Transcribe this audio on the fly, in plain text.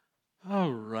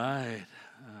All right.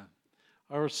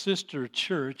 Our sister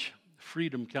church,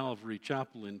 Freedom Calvary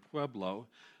Chapel in Pueblo,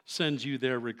 sends you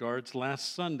their regards.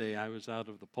 Last Sunday, I was out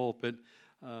of the pulpit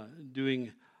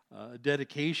doing a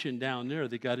dedication down there.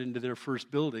 They got into their first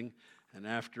building, and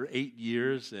after 8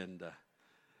 years and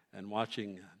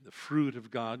watching the fruit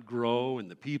of God grow and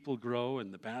the people grow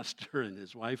and the pastor and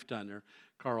his wife down there,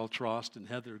 Carl Trost and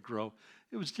Heather, grow,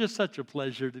 it was just such a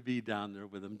pleasure to be down there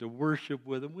with them, to worship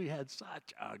with them. We had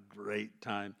such a great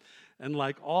time. And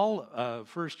like all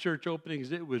First Church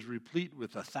openings, it was replete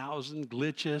with 1,000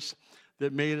 glitches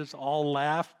that made us all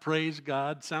laugh, praise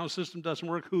God. Sound system doesn't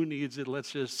work. Who needs it?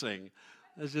 Let's just sing.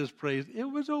 Let's just praise. It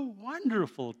was a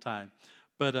wonderful time.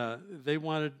 But they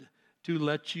wanted to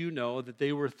let you know that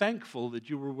they were thankful that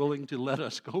you were willing to let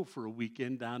us go for a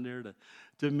weekend down there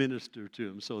to minister to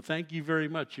them. So thank you very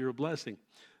much. You're a blessing.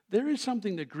 There is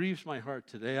something that grieves my heart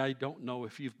today. I don't know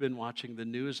if you've been watching the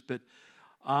news, but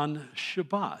on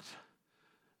Shabbat,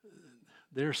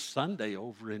 their Sunday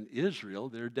over in Israel,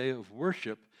 their day of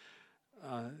worship,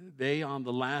 they, on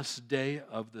the last day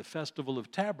of the Festival of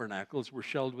Tabernacles, were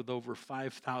shelled with over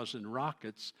 5,000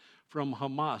 rockets from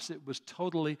Hamas. It was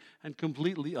totally and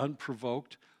completely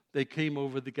unprovoked. They came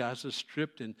over the Gaza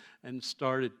Strip and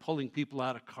started pulling people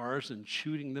out of cars and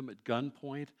shooting them at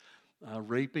gunpoint,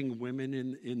 raping women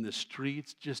in the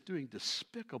streets, just doing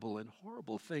despicable and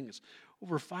horrible things.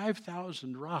 Over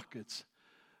 5,000 rockets.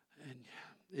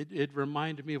 And it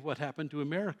reminded me of what happened to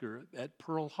America at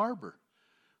Pearl Harbor.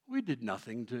 We did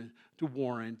nothing to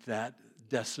warrant that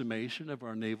decimation of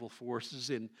our naval forces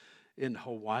in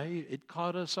Hawaii. It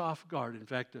caught us off guard. In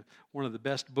fact, one of the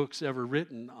best books ever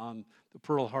written on the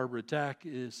Pearl Harbor attack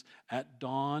is At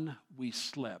Dawn We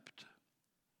Slept.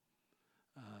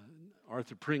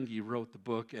 Arthur Pringle wrote the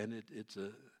book, and it's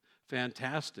a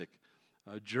fantastic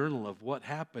journal of what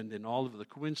happened and all of the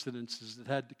coincidences that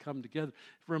had to come together.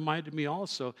 It reminded me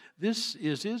also, this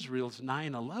is Israel's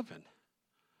 9/11.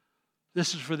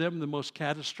 This is for them the most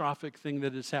catastrophic thing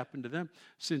that has happened to them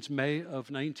since May of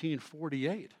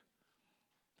 1948.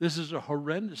 This is a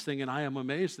horrendous thing, and I am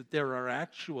amazed that there are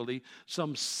actually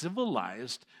some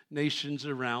civilized nations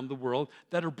around the world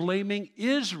that are blaming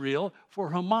Israel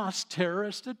for Hamas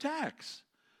terrorist attacks.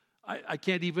 I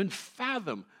can't even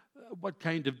fathom what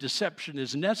kind of deception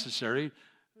is necessary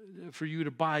for you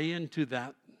to buy into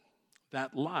that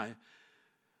lie.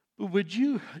 But would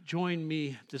you join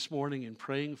me this morning in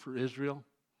praying for Israel?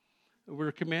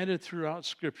 We're commanded throughout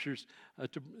Scriptures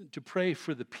to pray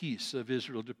for the peace of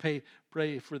Israel, to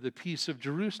pray for the peace of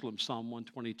Jerusalem, Psalm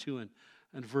 122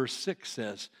 and verse 6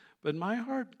 says. But my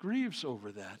heart grieves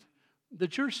over that. The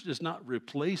church does not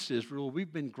replace Israel.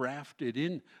 We've been grafted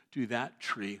into that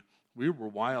tree. We were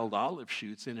wild olive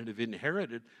shoots and have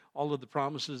inherited all of the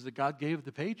promises that God gave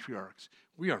the patriarchs.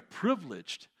 We are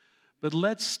privileged. But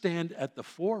let's stand at the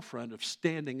forefront of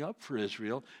standing up for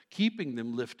Israel, keeping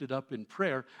them lifted up in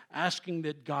prayer, asking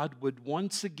that God would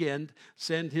once again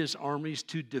send his armies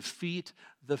to defeat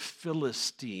the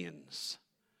Philistines,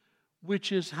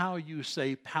 which is how you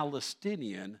say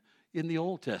Palestinian in the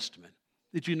Old Testament.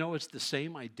 Did you know it's the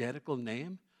same identical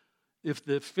name? If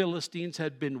the Philistines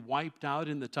had been wiped out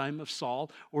in the time of Saul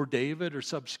or David or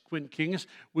subsequent kings,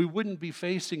 we wouldn't be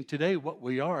facing today what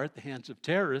we are at the hands of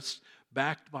terrorists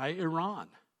backed by Iran,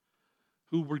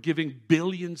 who were giving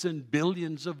billions and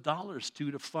billions of dollars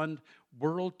to fund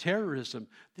world terrorism.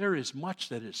 There is much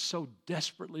that is so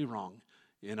desperately wrong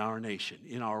in our nation,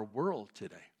 in our world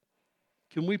today.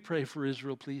 Can we pray for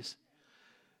Israel, please?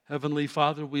 Heavenly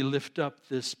Father, we lift up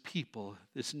this people,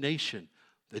 this nation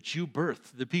that you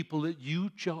birthed, the people that you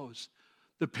chose,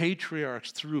 the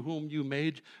patriarchs through whom you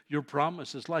made your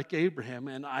promises, like Abraham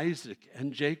and Isaac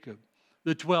and Jacob,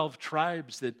 the 12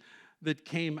 tribes that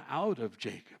came out of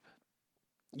Jacob.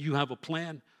 You have a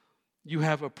plan, you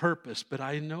have a purpose, but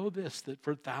I know this, that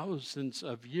for thousands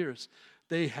of years,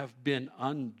 they have been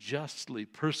unjustly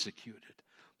persecuted.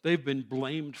 They've been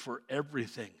blamed for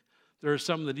everything. There are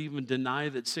some that even deny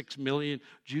that 6 million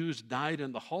Jews died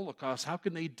in the Holocaust. How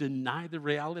can they deny the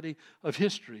reality of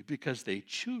history? Because they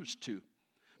choose to.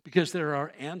 Because there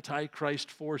are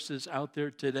antichrist forces out there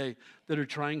today that are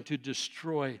trying to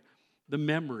destroy the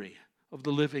memory of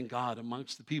the living God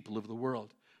amongst the people of the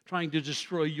world, trying to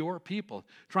destroy your people,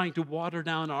 trying to water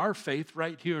down our faith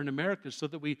right here in America so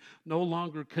that we no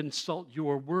longer consult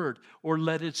your word or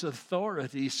let its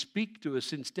authority speak to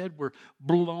us. Instead, we're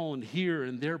blown here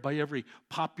and there by every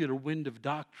popular wind of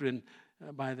doctrine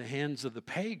by the hands of the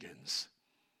pagans.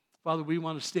 Father, we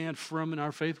want to stand firm in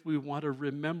our faith. We want to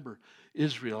remember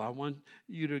Israel. I want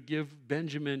you to give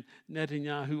Benjamin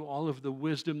Netanyahu all of the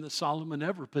wisdom that Solomon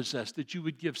ever possessed, that you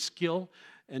would give skill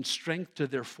and strength to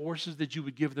their forces, that you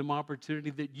would give them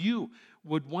opportunity, that you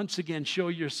would once again show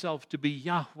yourself to be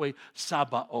Yahweh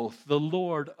Sabaoth, the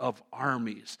Lord of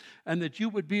armies, and that you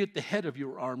would be at the head of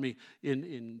your army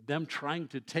in them trying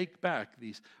to take back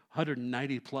these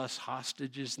 190 plus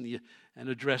hostages and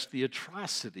address the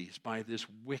atrocities by this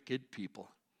wicked people.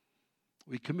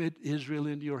 We commit Israel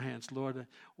into your hands, Lord.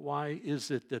 Why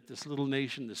is it that this little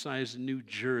nation the size of New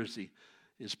Jersey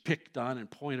is picked on and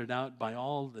pointed out by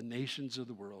all the nations of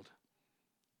the world?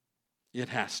 It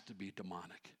has to be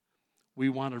demonic. We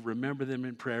want to remember them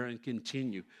in prayer and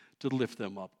continue to lift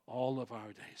them up all of our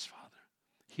days, Father.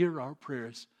 Hear our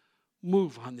prayers.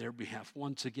 Move on their behalf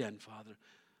once again, Father.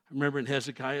 I remember in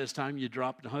Hezekiah's time, you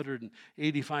dropped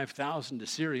 185,000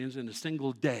 Assyrians in a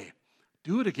single day.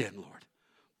 Do it again, Lord.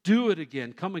 Do it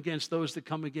again. Come against those that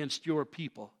come against your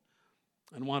people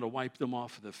and want to wipe them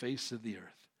off the face of the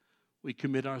earth. We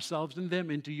commit ourselves and them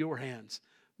into your hands.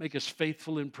 Make us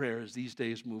faithful in prayer as these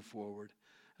days move forward.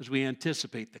 As we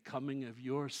anticipate the coming of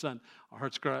your Son, our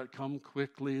hearts cry out, come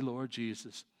quickly, Lord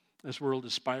Jesus. This world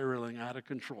is spiraling out of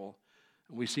control,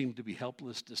 and we seem to be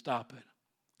helpless to stop it.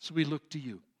 So we look to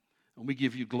you, and we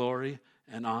give you glory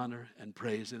and honor and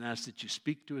praise, and ask that you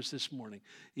speak to us this morning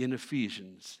in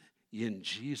Ephesians. In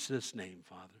Jesus' name,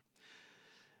 Father.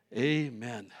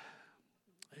 Amen.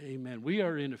 Amen. We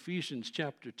are in Ephesians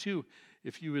chapter 2,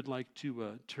 if you would like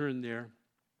to turn there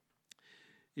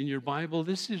in your Bible.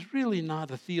 This is really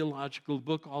not a theological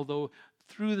book, although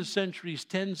through the centuries,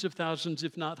 tens of thousands,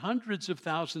 if not hundreds of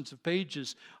thousands of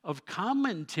pages of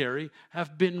commentary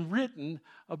have been written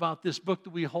about this book that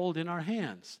we hold in our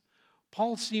hands.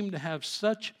 Paul seemed to have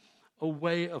such a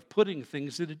way of putting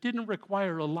things that it didn't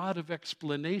require a lot of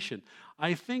explanation.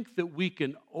 I think that we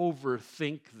can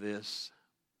overthink this.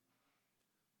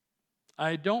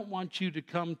 I don't want you to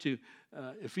come to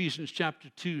Ephesians chapter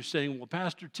 2 saying, well,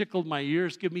 Pastor tickled my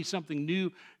ears, give me something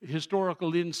new,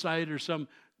 historical insight or some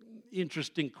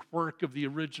interesting quirk of the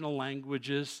original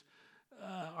languages.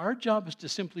 Our job is to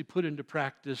simply put into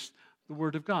practice the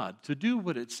Word of God, to do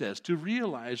what it says, to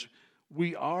realize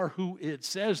we are who it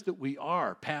says that we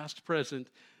are, past, present,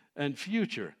 and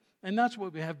future. And that's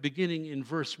what we have beginning in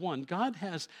verse 1. God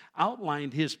has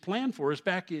outlined his plan for us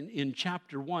back in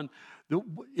chapter 1.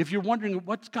 If you're wondering,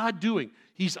 what's God doing?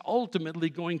 He's ultimately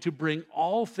going to bring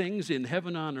all things in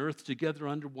heaven and on earth together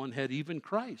under one head, even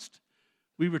Christ.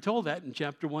 We were told that in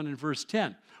chapter 1 and verse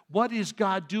 10. What is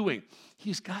God doing?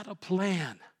 He's got a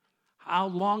plan. How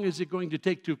long is it going to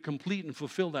take to complete and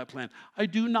fulfill that plan? I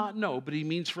do not know, but he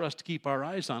means for us to keep our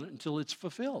eyes on it until it's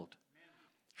fulfilled.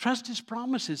 Trust his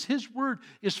promises. His word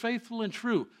is faithful and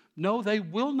true. No, they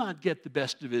will not get the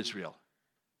best of Israel.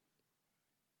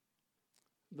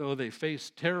 Though they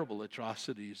face terrible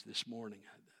atrocities this morning,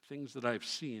 things that I've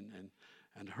seen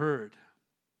and heard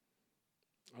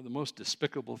are the most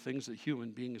despicable things that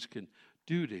human beings can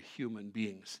do to human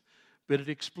beings. But it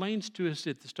explains to us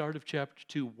at the start of chapter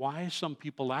 2 why some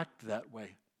people act that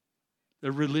way.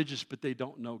 They're religious, but they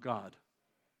don't know God.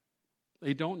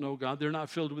 They don't know God. They're not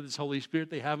filled with his Holy Spirit.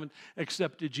 They haven't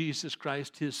accepted Jesus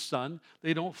Christ, his Son.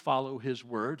 They don't follow his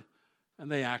word,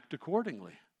 and they act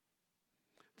accordingly.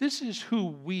 This is who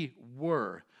we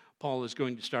were, Paul is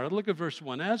going to start. Look at verse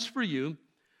 1. As for you,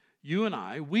 you and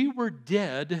I, we were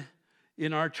dead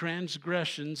in our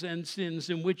transgressions and sins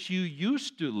in which you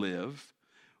used to live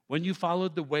when you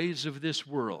followed the ways of this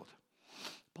world.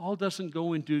 Paul doesn't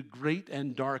go into great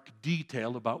and dark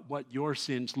detail about what your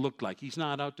sins look like. He's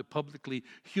not out to publicly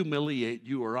humiliate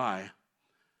you or I.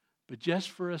 But just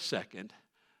for a second,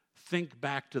 think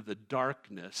back to the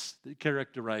darkness that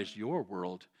characterized your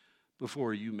world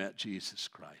before you met Jesus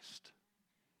Christ.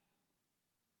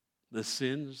 The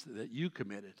sins that you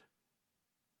committed,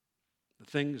 the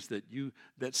things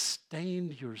that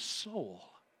stained your soul.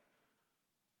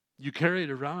 You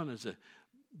carried around as a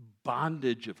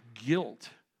bondage of guilt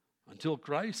until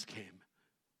Christ came.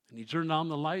 And he turned on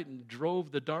the light and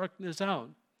drove the darkness out.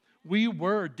 We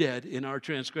were dead in our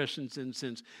transgressions and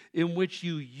sins in which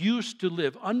you used to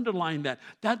live. Underline that.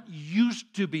 That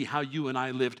used to be how you and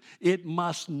I lived. It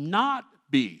must not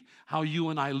be how you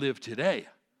and I live today.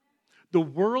 The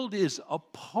world is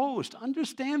opposed.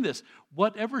 Understand this.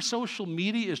 Whatever social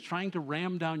media is trying to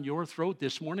ram down your throat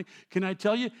this morning, can I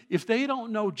tell you, if they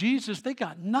don't know Jesus, they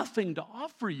got nothing to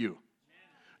offer you.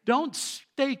 Don't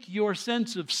stake your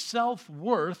sense of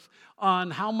self-worth on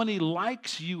how many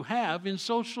likes you have in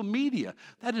social media.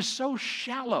 That is so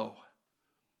shallow.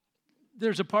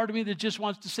 There's a part of me that just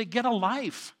wants to say, get a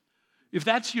life. If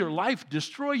that's your life,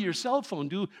 destroy your cell phone.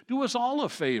 Do us all a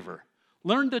favor.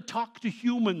 Learn to talk to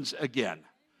humans again.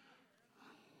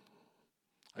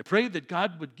 I pray that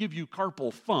God would give you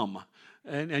carpal thumb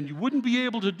and you wouldn't be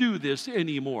able to do this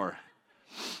anymore.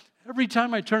 Every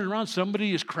time I turn around,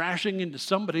 somebody is crashing into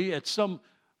somebody at some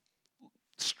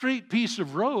straight piece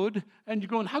of road, and you're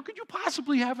going, how could you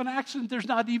possibly have an accident? There's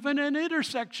not even an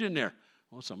intersection there.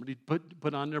 Well, somebody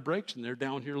put on their brakes, and they're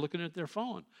down here looking at their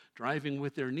phone, driving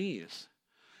with their knees.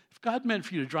 If God meant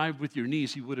for you to drive with your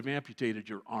knees, he would have amputated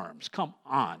your arms. Come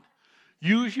on.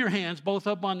 Use your hands, both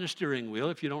up on the steering wheel.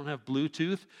 If you don't have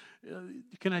Bluetooth,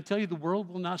 can I tell you, the world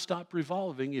will not stop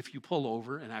revolving if you pull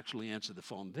over and actually answer the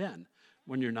phone then,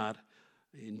 when you're not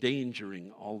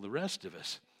endangering all the rest of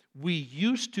us. We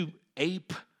used to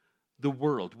ape the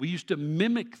world. We used to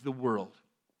mimic the world.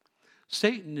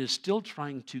 Satan is still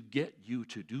trying to get you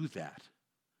to do that.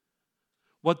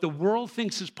 What the world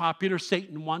thinks is popular,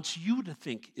 Satan wants you to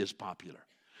think is popular.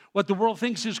 What the world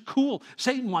thinks is cool,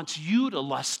 Satan wants you to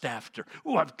lust after.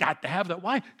 Oh, I've got to have that.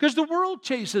 Why? Because the world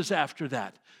chases after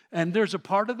that. And there's a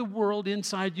part of the world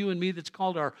inside you and me that's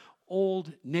called our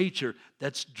old nature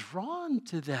that's drawn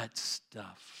to that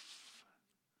stuff.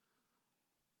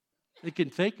 It can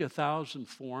take 1,000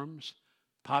 forms: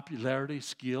 popularity,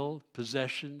 skill,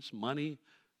 possessions, money,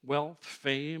 wealth,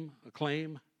 fame,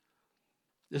 acclaim.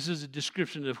 This is a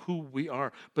description of who we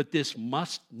are, but this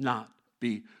must not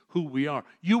be who we are.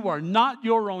 You are not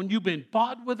your own. You've been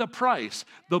bought with a price,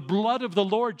 the blood of the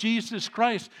Lord Jesus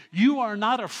Christ. You are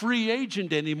not a free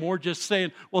agent anymore, just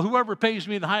saying, well, whoever pays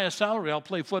me the highest salary, I'll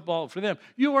play football for them.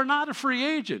 You are not a free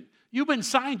agent. You've been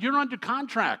signed. You're under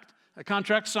contract. A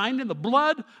contract signed in the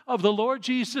blood of the Lord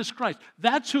Jesus Christ.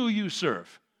 That's who you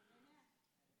serve.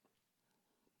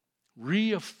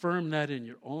 Reaffirm that in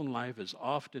your own life as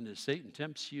often as Satan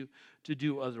tempts you to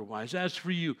do otherwise. As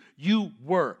for you, you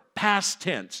were, past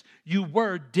tense, you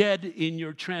were dead in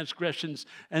your transgressions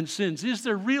and sins. Is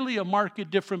there really a marked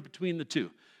difference between the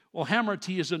two? Well,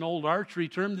 hamartia is an old archery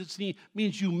term that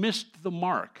means you missed the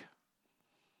mark.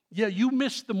 Yeah, you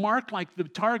missed the mark like the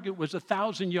target was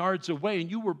 1,000 yards away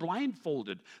and you were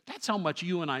blindfolded. That's how much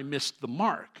you and I missed the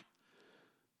mark.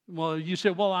 Well, you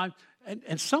say, well,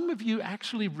 and some of you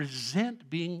actually resent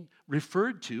being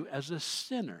referred to as a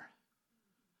sinner.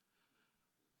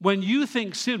 When you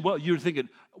think sin, well, you're thinking,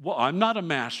 well, I'm not a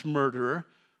mass murderer.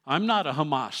 I'm not a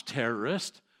Hamas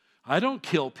terrorist. I don't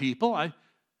kill people. And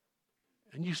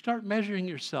you start measuring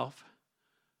yourself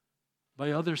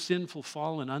by other sinful,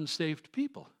 fallen, unsaved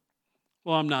people.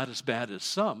 Well, I'm not as bad as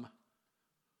some.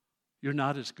 You're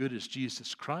not as good as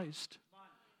Jesus Christ.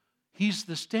 He's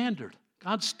the standard.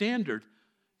 God's standard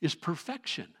is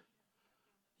perfection.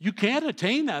 You can't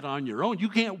attain that on your own. You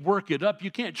can't work it up.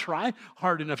 You can't try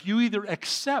hard enough. You either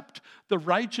accept the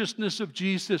righteousness of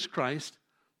Jesus Christ.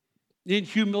 In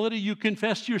humility, you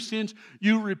confess your sins.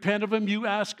 You repent of them. You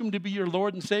ask him to be your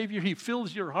Lord and Savior. He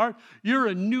fills your heart. You're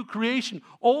a new creation.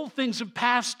 Old things have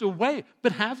passed away.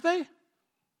 But have they?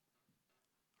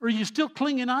 Or are you still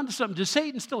clinging on to something? Does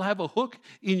Satan still have a hook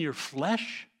in your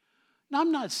flesh? Now,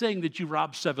 I'm not saying that you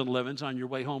rob 7-Elevens on your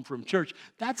way home from church.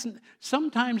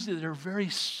 Sometimes they're very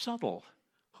subtle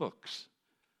hooks.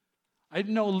 I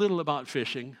know little about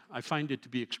fishing. I find it to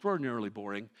be extraordinarily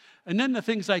boring. And then the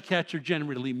things I catch are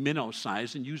generally minnow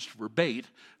size and used for bait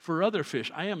for other fish.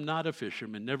 I am not a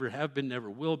fisherman, never have been, never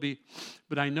will be.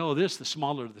 But I know this, the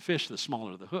smaller the fish, the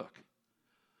smaller the hook.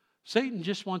 Satan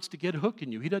just wants to get a hook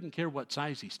in you. He doesn't care what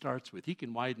size he starts with. He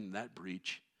can widen that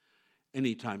breach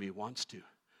anytime he wants to.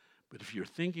 But if you're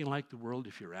thinking like the world,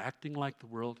 if you're acting like the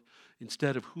world,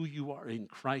 instead of who you are in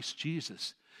Christ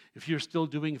Jesus, if you're still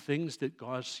doing things that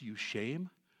cause you shame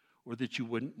or that you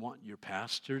wouldn't want your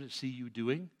pastor to see you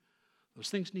doing, those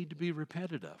things need to be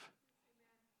repented of.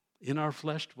 In our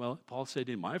flesh dwell, Paul said,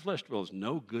 in my flesh dwells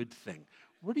no good thing.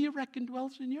 Where do you reckon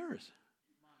dwells in yours?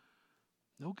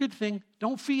 No good thing.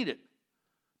 Don't feed it.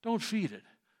 Don't feed it.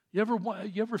 You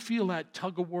ever feel that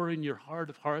tug of war in your heart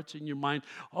of hearts, in your mind?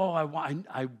 Oh, I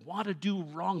want to do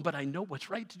wrong, but I know what's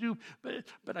right to do,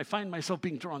 but I find myself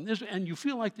being drawn this way. And you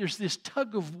feel like there's this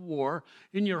tug of war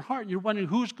in your heart, and you're wondering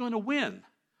who's going to win?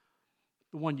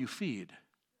 The one you feed.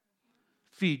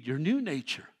 Feed your new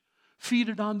nature. Feed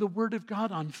it on the Word of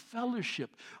God, on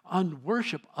fellowship, on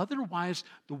worship. Otherwise,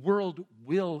 the world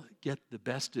will get the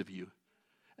best of you.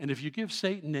 And if you give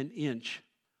Satan an inch,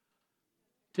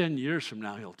 10 years from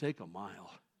now, he'll take a mile.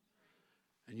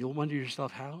 And you'll wonder to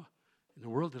yourself, how in the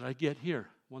world did I get here?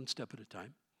 One step at a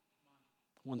time.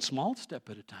 One small step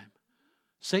at a time.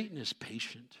 Satan is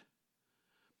patient.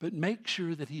 But make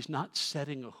sure that he's not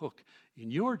setting a hook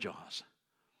in your jaws.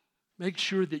 Make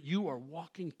sure that you are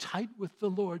walking tight with the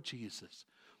Lord Jesus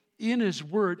in his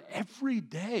word every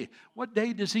day. What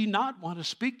day does he not want to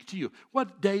speak to you?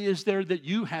 What day is there that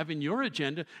you have in your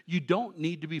agenda you don't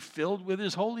need to be filled with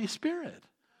his Holy Spirit?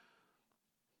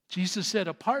 Jesus said,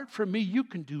 apart from me, you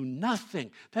can do nothing.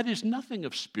 That is nothing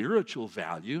of spiritual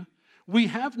value. We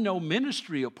have no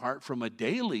ministry apart from a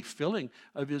daily filling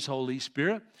of His Holy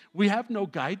Spirit. We have no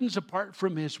guidance apart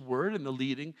from His Word and the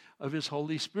leading of His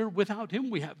Holy Spirit. Without Him,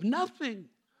 we have nothing.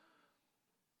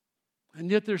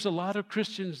 And yet there's a lot of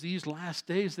Christians these last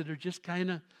days that are just kind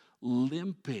of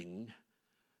limping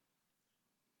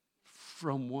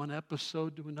from one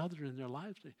episode to another in their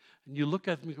lives. And you look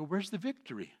at them and go, where's the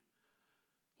victory?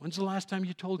 When's the last time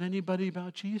you told anybody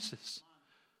about Jesus?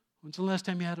 When's the last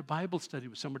time you had a Bible study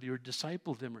with somebody or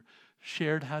discipled them or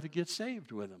shared how to get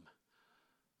saved with them?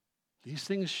 These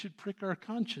things should prick our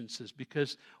consciences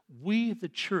because we, the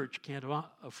church, can't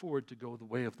afford to go the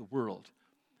way of the world.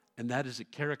 And that is a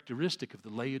characteristic of the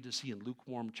Laodicean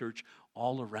lukewarm church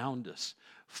all around us.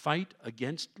 Fight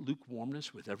against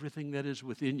lukewarmness with everything that is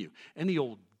within you. Any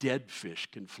old dead fish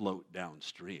can float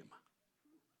downstream.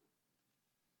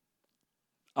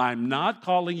 I'm not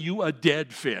calling you a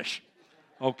dead fish.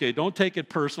 Okay, don't take it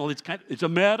personal. It's a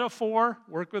metaphor.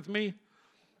 Work with me.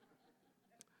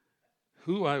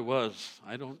 Who I was,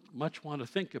 I don't much want to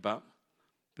think about.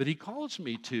 But He calls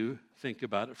me to think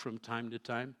about it from time to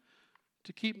time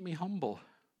to keep me humble.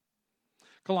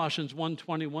 Colossians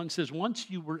 1:21 says, once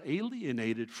you were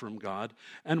alienated from God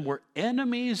and were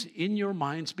enemies in your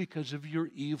minds because of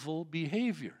your evil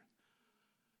behavior.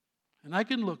 And I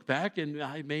can look back and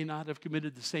I may not have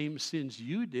committed the same sins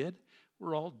you did.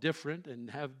 We're all different and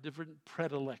have different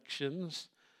predilections.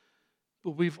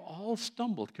 But we've all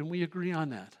stumbled. Can we agree on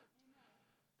that?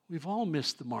 We've all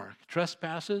missed the mark.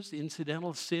 Trespasses,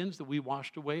 incidental sins that we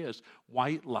washed away as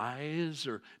white lies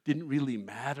or didn't really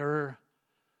matter.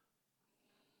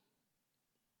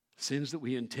 Sins that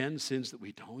we intend, sins that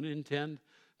we don't intend.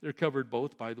 They're covered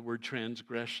both by the word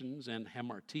transgressions and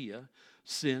hamartia,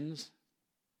 sins.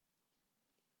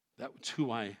 That's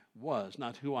who I was,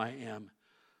 not who I am.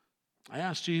 I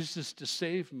asked Jesus to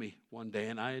save me one day,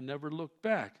 and I never looked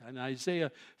back. In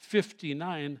Isaiah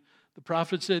 59, the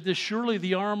prophet said this, surely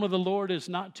the arm of the Lord is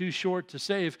not too short to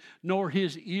save, nor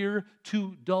His ear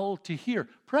too dull to hear.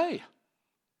 Pray.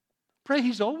 Pray.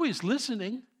 He's always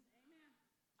listening.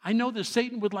 I know that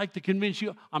Satan would like to convince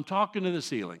you, I'm talking to the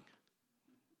ceiling.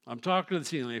 I'm talking to the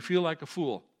ceiling. I feel like a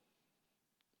fool.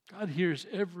 God hears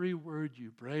every word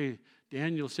you pray.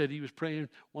 Daniel said he was praying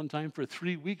one time for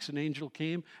 3 weeks. An angel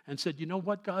came and said, you know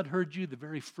what? God heard you the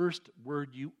very first word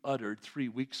you uttered 3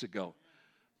 weeks ago.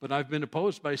 But I've been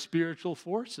opposed by spiritual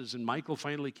forces, and Michael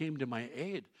finally came to my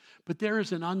aid. But there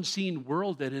is an unseen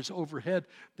world that is overhead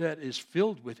that is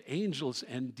filled with angels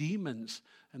and demons.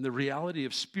 And the reality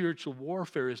of spiritual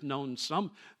warfare is known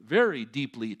some very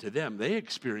deeply to them. They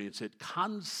experience it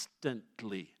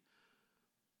constantly.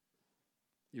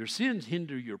 Your sins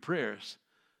hinder your prayers,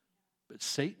 but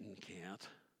Satan can't.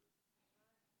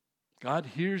 God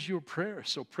hears your prayers,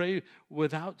 so pray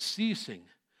without ceasing.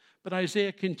 But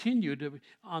Isaiah continued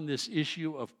on this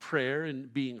issue of prayer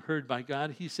and being heard by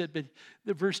God. He said, but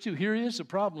the verse 2, here is a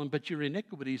problem, but your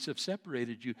iniquities have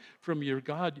separated you from your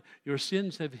God. Your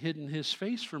sins have hidden His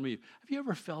face from you. Have you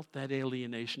ever felt that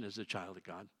alienation as a child of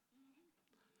God?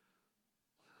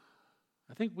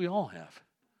 I think we all have.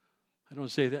 I don't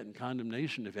say that in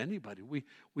condemnation of anybody.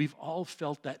 We've all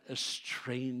felt that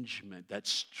estrangement, that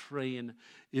strain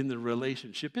in the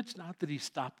relationship. It's not that He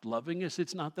stopped loving us.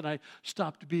 It's not that I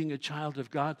stopped being a child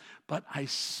of God, but I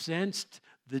sensed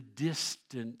the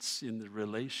distance in the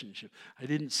relationship. I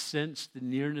didn't sense the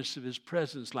nearness of His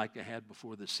presence like I had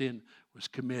before the sin was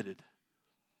committed.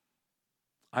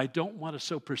 I don't want to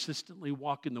so persistently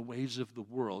walk in the ways of the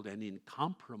world and in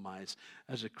compromise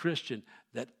as a Christian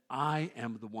that I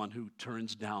am the one who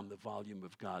turns down the volume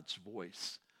of God's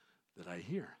voice that I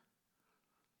hear.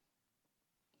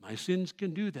 My sins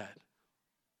can do that.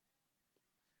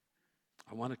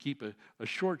 I want to keep a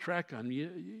short track on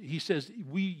you. He says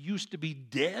we used to be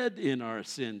dead in our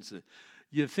sins.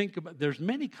 You think about, there's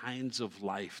many kinds of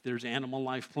life. There's animal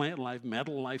life, plant life,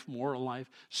 mental life, moral life,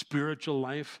 spiritual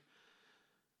life.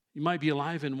 You might be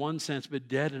alive in one sense, but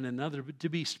dead in another. But to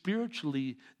be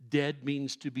spiritually dead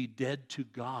means to be dead to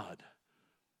God,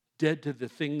 dead to the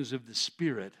things of the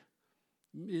Spirit.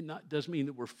 It doesn't mean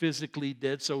that we're physically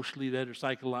dead, socially dead, or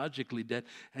psychologically dead.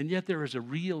 And yet there is a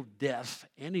real death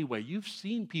anyway. You've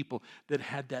seen people that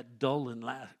had that dull and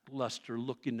lackluster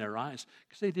look in their eyes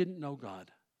because they didn't know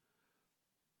God.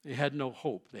 They had no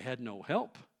hope. They had no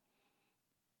help.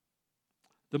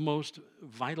 The most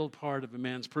vital part of a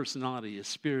man's personality, his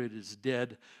spirit, is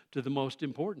dead to the most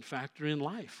important factor in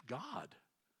life, God.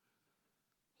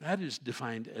 That is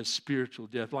defined as spiritual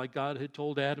death, like God had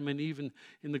told Adam and Eve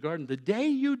in the garden. The day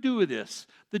you do this,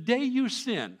 the day you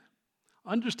sin,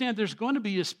 Understand there's going to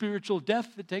be a spiritual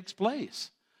death that takes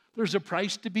place. There's a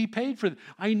price to be paid for it.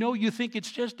 I know you think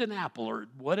it's just an apple or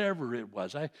whatever it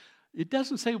was. It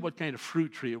doesn't say what kind of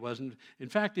fruit tree it was. In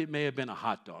fact, it may have been a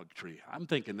hot dog tree. I'm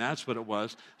thinking that's what it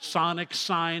was. Sonic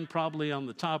sign probably on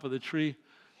the top of the tree.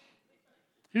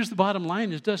 Here's the bottom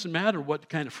line. It doesn't matter what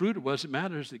kind of fruit it was. It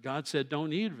matters that God said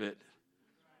don't eat of it.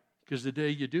 Because the day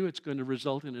you do, it's going to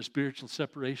result in a spiritual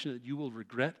separation that you will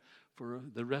regret for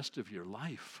the rest of your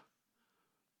life.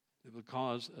 It will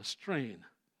cause a strain.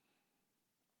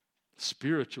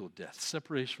 Spiritual death,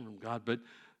 separation from God. But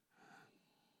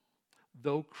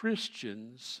though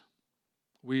Christians,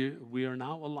 we are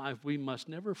now alive, we must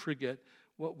never forget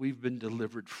what we've been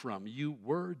delivered from. You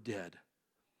were dead.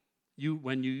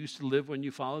 When you used to live, when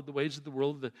you followed the ways of the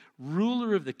world, the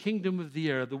ruler of the kingdom of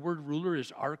the air. The word ruler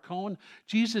is archon.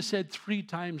 Jesus said 3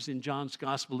 times in John's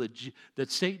gospel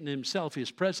that Satan himself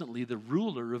is presently the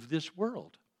ruler of this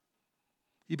world.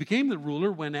 He became the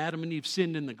ruler when Adam and Eve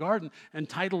sinned in the garden and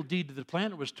title deed to the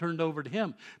planet was turned over to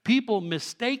him. People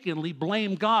mistakenly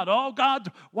blame God. Oh,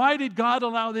 God, why did God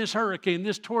allow this hurricane,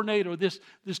 this tornado, this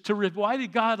terrific? Why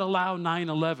did God allow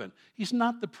 9/11? He's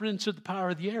not the prince of the power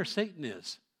of the air. Satan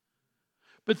is.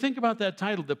 But think about that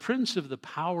title, the prince of the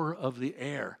power of the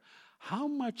air. How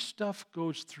much stuff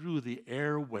goes through the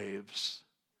airwaves?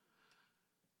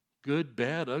 Good,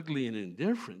 bad, ugly, and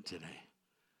indifferent today.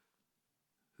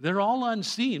 They're all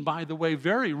unseen, by the way,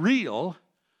 very real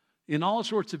in all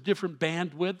sorts of different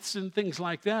bandwidths and things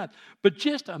like that. But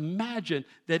just imagine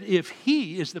that if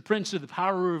he is the prince of the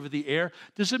power over the air,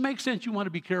 does it make sense you want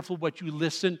to be careful what you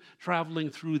listen traveling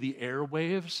through the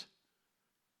airwaves?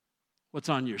 What's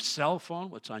on your cell phone,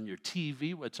 what's on your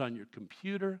TV, what's on your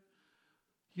computer?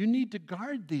 You need to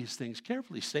guard these things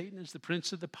carefully. Satan is the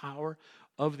prince of the power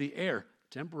of the air,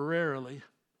 temporarily.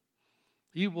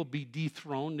 He will be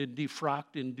dethroned and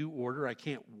defrocked in due order. I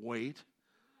can't wait.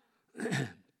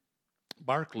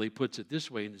 Barclay puts it this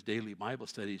way in his daily Bible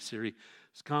study series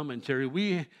commentary.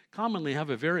 We commonly have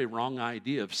a very wrong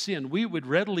idea of sin. We would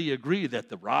readily agree that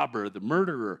the robber, the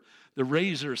murderer, the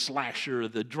razor slasher,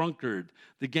 the drunkard,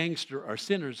 the gangster are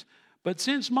sinners. But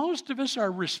since most of us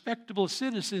are respectable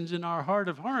citizens in our heart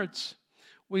of hearts,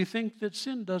 we think that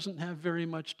sin doesn't have very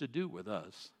much to do with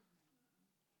us.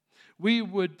 We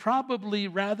would probably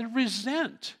rather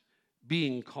resent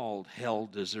being called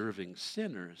hell-deserving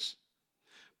sinners.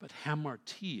 But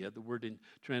hamartia, the word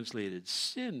translated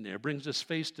sin there, brings us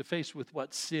face to face with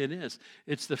what sin is.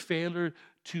 It's the failure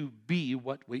to be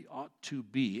what we ought to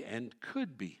be and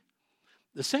could be.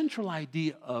 The central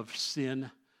idea of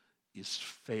sin is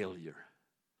failure.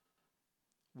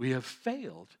 We have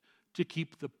failed to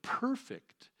keep the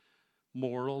perfect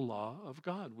moral law of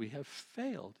God. We have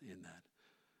failed in that.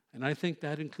 And I think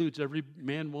that includes every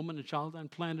man, woman, and child on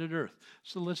planet Earth.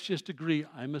 So let's just agree,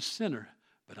 I'm a sinner,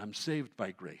 but I'm saved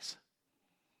by grace.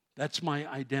 That's my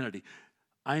identity.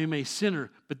 I am a sinner,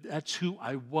 but that's who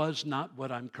I was, not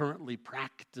what I'm currently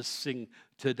practicing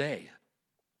today.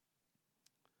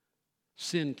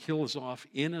 Sin kills off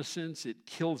innocence. It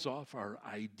kills off our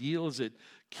ideals. It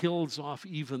kills off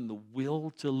even the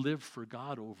will to live for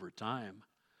God over time.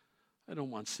 I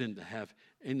don't want sin to have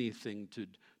anything to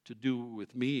do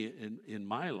with me in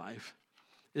my life.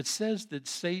 It says that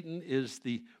Satan is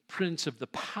the prince of the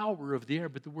power of the air,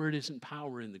 but the word isn't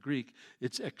power in the Greek.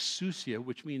 It's exousia,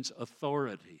 which means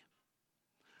authority.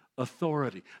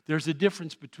 Authority. There's a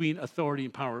difference between authority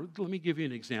and power. Let me give you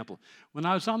an example. When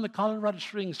I was on the Colorado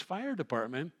Springs Fire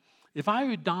Department, if I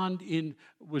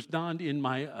was donned in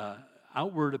my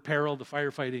outward apparel, the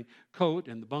firefighting coat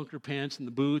and the bunker pants and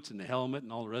the boots and the helmet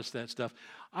and all the rest of that stuff,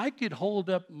 I could hold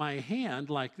up my hand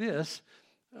like this,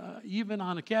 even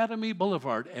on Academy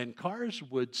Boulevard, and cars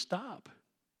would stop.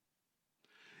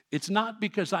 It's not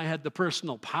because I had the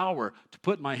personal power to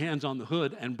put my hands on the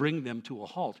hood and bring them to a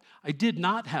halt. I did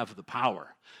not have the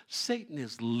power. Satan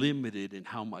is limited in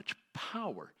how much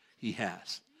power he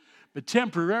has. But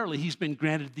temporarily, he's been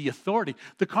granted the authority.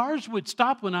 The cars would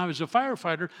stop when I was a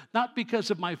firefighter, not because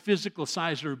of my physical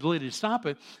size or ability to stop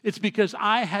it. It's because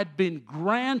I had been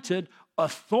granted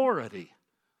authority.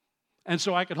 And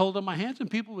so I could hold up my hands and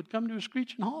people would come to a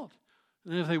screeching halt.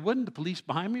 And if they wouldn't, the police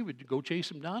behind me would go chase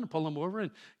them down and pull them over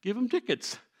and give them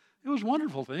tickets. It was a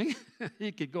wonderful thing.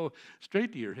 It could go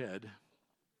straight to your head.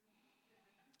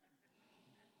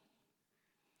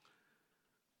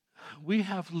 We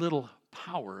have little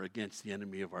power against the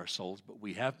enemy of our souls, but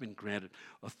we have been granted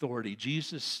authority.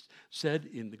 Jesus said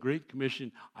in the Great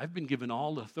Commission, I've been given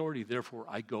all authority, therefore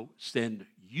I go send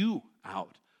you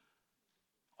out.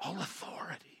 All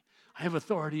authority. I have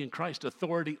authority in Christ,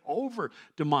 authority over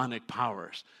demonic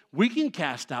powers. We can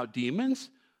cast out demons.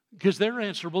 because they're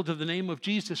answerable to the name of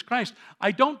Jesus Christ.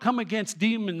 I don't come against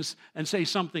demons and say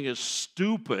something as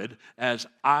stupid as,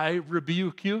 I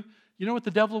rebuke you. You know what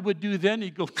the devil would do then?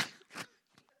 He'd go,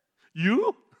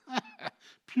 you?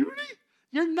 Puny?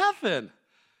 You're nothing.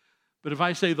 But if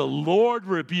I say, the Lord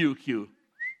rebuke you,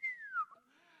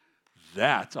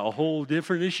 that's a whole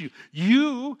different issue.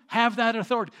 You have that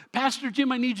authority. Pastor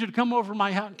Jim, I need you to come over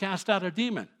my house and cast out a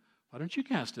demon. Why don't you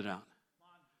cast it out?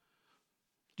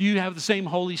 Do you have the same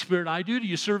Holy Spirit I do? Do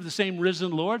you serve the same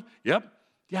risen Lord? Yep. Do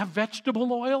you have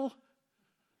vegetable oil?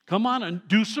 Come on and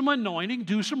do some anointing,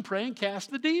 do some praying,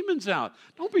 cast the demons out.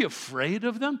 Don't be afraid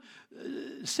of them.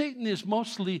 Satan is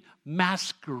mostly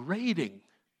masquerading.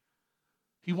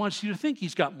 He wants you to think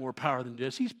he's got more power than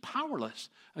this. He's powerless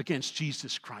against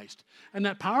Jesus Christ. And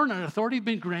that power and that authority have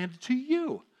been granted to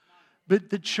you. But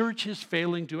the church is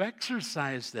failing to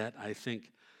exercise that, I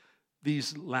think,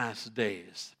 these last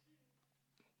days.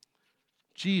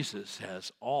 Jesus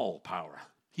has all power.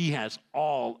 He has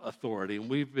all authority, and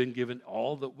we've been given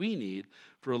all that we need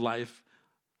for a life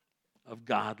of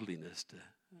godliness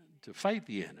to fight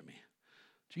the enemy.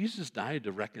 Jesus died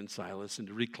to reconcile us and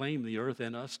to reclaim the earth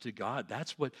and us to God.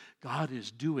 That's what God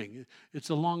is doing. It's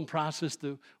a long process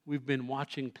that we've been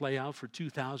watching play out for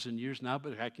 2,000 years now,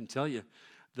 but I can tell you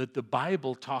that the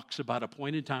Bible talks about a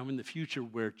point in time in the future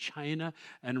where China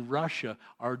and Russia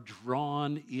are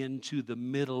drawn into the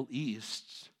Middle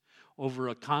East over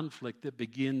a conflict that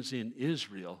begins in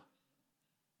Israel.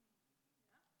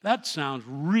 That sounds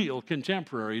real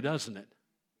contemporary, doesn't it?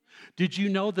 Did you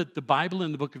know that the Bible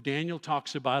in the book of Daniel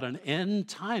talks about an end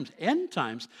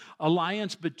times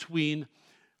alliance between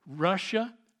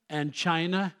Russia and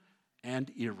China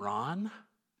and Iran?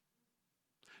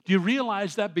 Do you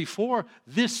realize that before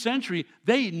this century,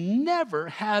 they never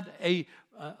had a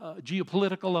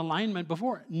geopolitical alignment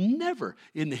before? Never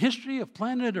in the history of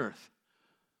planet Earth.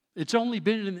 It's only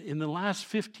been in the last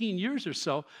 15 years or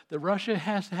so that Russia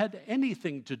has had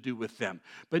anything to do with them.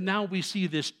 But now we see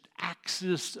this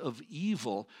axis of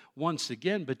evil once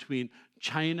again between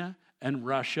China and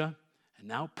Russia, and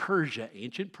now Persia,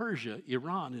 ancient Persia,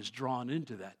 Iran is drawn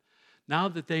into that. Now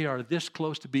that they are this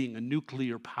close to being a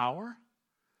nuclear power,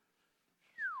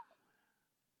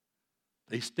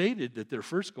 they stated that their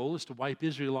first goal is to wipe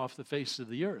Israel off the face of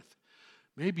the earth.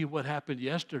 Maybe what happened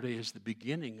yesterday is the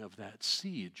beginning of that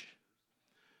siege.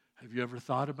 Have you ever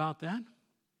thought about that?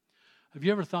 Have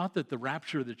you ever thought that the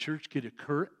rapture of the church could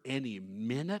occur any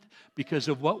minute because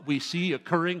of what we see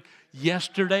occurring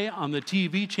yesterday on the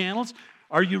TV channels?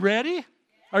 Are you ready?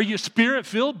 Are you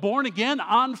spirit-filled, born again,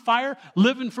 on fire,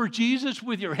 living for Jesus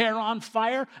with your hair on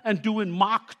fire and doing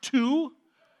Mach 2?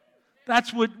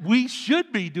 That's what we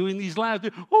should be doing these last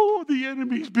days. Oh, the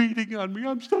enemy's beating on me.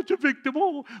 I'm such a victim.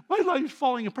 Oh, my life's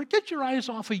falling apart. Get your eyes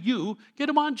off of you. Get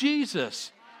them on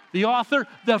Jesus, the author,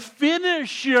 the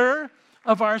finisher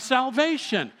of our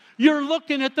salvation. You're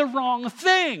looking at the wrong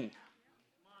thing.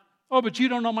 Oh, but you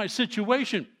don't know my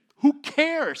situation. Who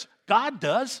cares? God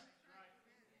does.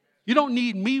 You don't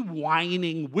need me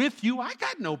whining with you. I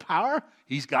got no power.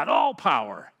 He's got all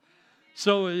power.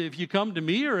 So if you come to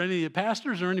me or any of the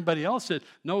pastors or anybody else that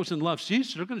knows and loves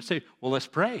Jesus, they're going to say, well, let's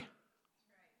pray.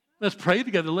 Let's pray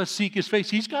together. Let's seek his face.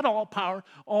 He's got all power,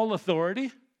 all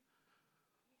authority.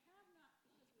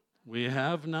 We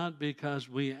have not because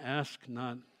we ask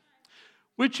not.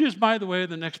 Which is, by the way,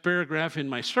 the next paragraph in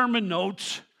my sermon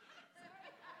notes.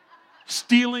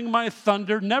 Stealing my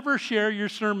thunder. Never share your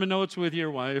sermon notes with your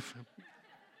wife.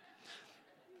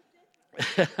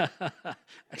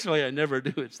 Actually, I never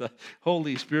do. It's the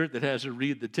Holy Spirit that has to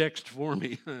read the text for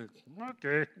me.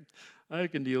 Okay, I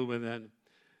can deal with that.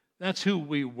 That's who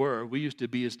we were. We used to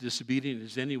be as disobedient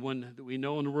as anyone that we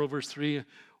know in the world. Verse 3,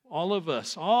 all of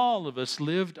us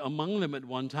lived among them at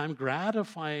one time,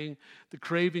 gratifying the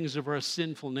cravings of our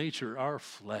sinful nature, our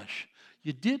flesh.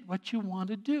 You did what you want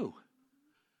to do.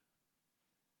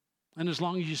 And as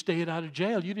long as you stayed out of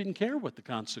jail, you didn't care what the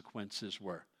consequences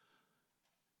were.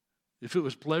 If it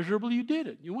was pleasurable, you did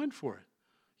it. You went for it.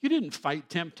 You didn't fight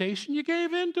temptation. You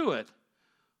gave into it.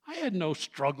 I had no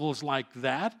struggles like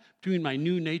that between my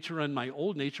new nature and my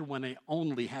old nature when I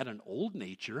only had an old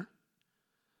nature.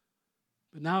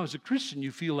 But now as a Christian,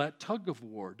 you feel that tug of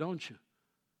war, don't you?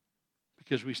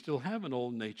 Because we still have an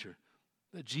old nature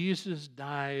that Jesus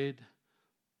died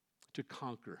to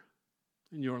conquer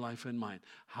in your life and mine.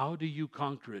 How do you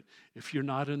conquer it? If you're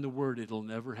not in the Word, it'll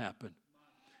never happen.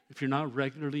 If you're not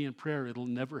regularly in prayer, it'll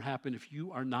never happen. If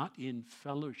you are not in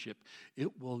fellowship,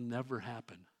 it will never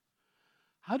happen.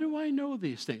 How do I know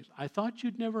these things? I thought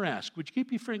you'd never ask. Would you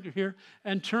keep your finger here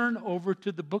and turn over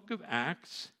to the book of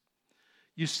Acts?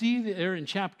 You see there in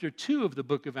chapter 2 of the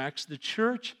book of Acts, the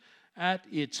church at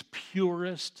its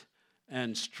purest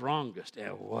and strongest.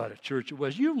 And what a church it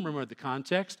was. You remember the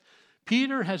context.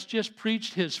 Peter has just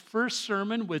preached his first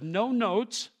sermon with no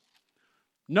notes,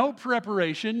 no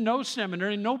preparation, no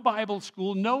seminary, no Bible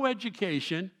school, no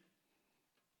education.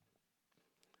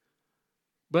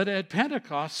 But at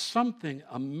Pentecost, something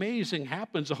amazing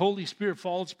happens. The Holy Spirit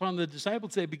falls upon the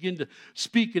disciples. They begin to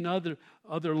speak in other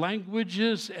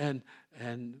languages, and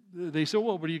they say,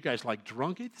 well, what are you guys, like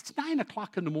drunk? It's 9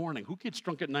 o'clock in the morning. Who gets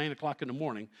drunk at 9 o'clock in the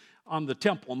morning on the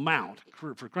Temple Mount?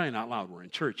 For crying out loud, we're in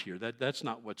church here. That's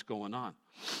not what's going on.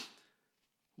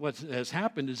 What has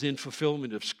happened is in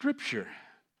fulfillment of Scripture,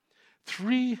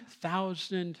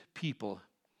 3,000 people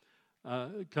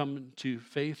come to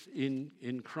faith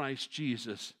in Christ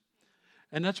Jesus.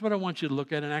 And that's what I want you to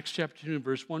look at in Acts chapter 2,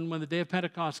 verse 1. When the day of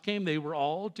Pentecost came, they were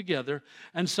all together,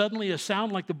 and suddenly a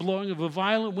sound like the blowing of a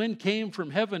violent wind came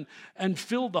from heaven and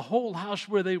filled the whole house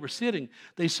where they were sitting.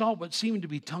 They saw what seemed to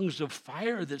be tongues of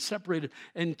fire that separated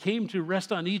and came to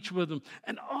rest on each of them.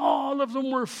 And all of them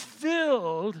were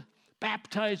filled,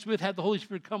 baptized with, had the Holy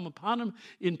Spirit come upon them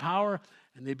in power,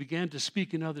 and they began to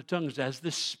speak in other tongues as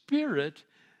the Spirit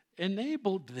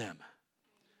enabled them.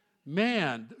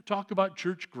 Man, talk about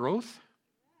church growth.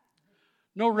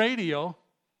 No radio,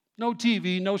 no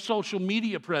TV, no social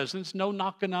media presence, no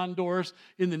knocking on doors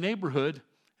in the neighborhood.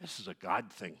 This is a God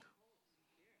thing.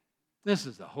 This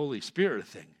is the Holy Spirit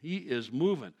thing. He is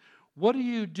moving. What do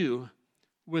you do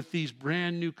with these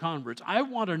brand new converts? I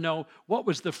want to know what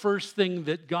was the first thing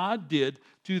that God did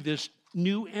to this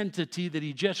new entity that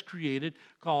he just created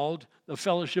called the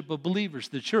fellowship of believers,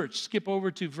 the church. Skip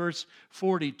over to verse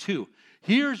 42.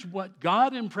 Here's what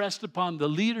God impressed upon the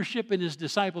leadership and his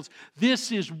disciples.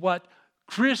 This is what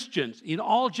Christians in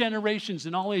all generations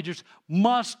and all ages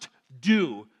must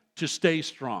do to stay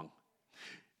strong.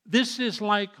 This is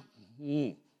like,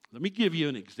 let me give you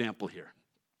an example here.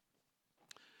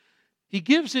 He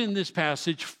gives in this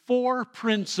passage 4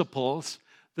 principles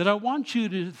that I want you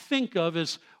to think of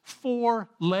as 4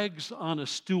 legs on a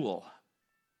stool.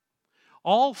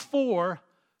 All 4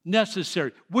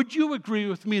 necessary. Would you agree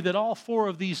with me that all 4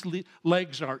 of these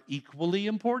legs are equally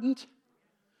important?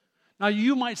 Now,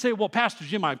 you might say, well, Pastor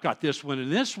Jim, I've got this one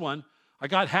and this one. I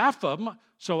got half of them,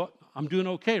 so I'm doing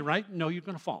okay, right? No, you're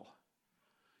going to fall.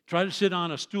 Try to sit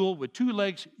on a stool with 2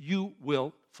 legs, you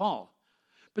will fall.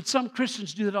 But some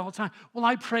Christians do that all the time. Well,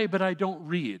 I pray, but I don't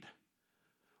read.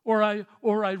 Or I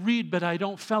read, but I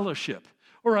don't fellowship.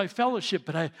 Or I fellowship,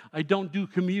 but I don't do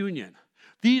communion.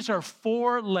 These are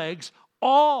 4 legs,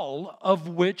 all of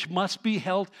which must be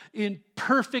held in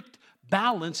perfect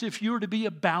balance if you're to be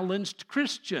a balanced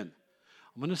Christian.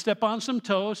 I'm going to step on some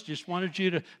toes. Just wanted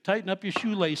you to tighten up your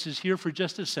shoelaces here for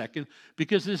just a second,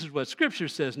 because this is what Scripture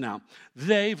says now.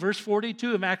 They, verse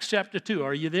 42 of Acts chapter 2,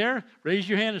 are you there? Raise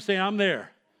your hand and say, I'm there.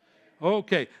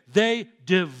 Okay. They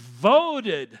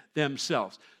devoted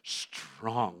themselves.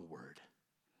 Strong word.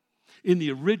 In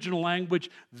the original language,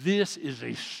 this is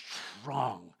a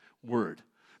strong word.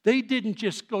 They didn't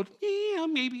just go, yeah,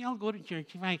 maybe I'll go to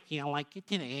church if I feel like it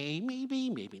today. Maybe,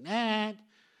 maybe not.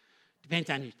 Depends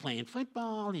on who's playing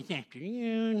football this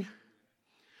afternoon.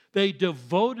 They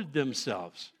devoted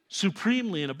themselves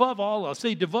supremely, and above all else,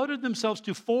 they devoted themselves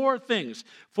to 4 things,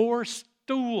 4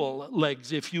 stool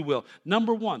legs, if you will.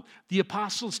 Number 1, the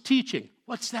apostles' teaching.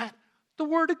 What's that? The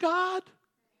Word of God.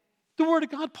 The Word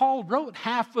of God. Paul wrote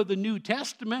half of the New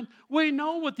Testament. We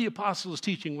know what the apostles'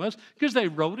 teaching was because they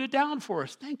wrote it down for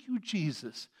us. Thank you,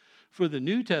 Jesus, for the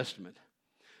New Testament.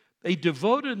 They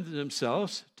devoted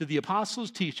themselves to the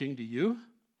apostles' teaching, to you.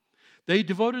 They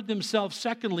devoted themselves,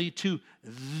 secondly, to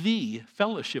the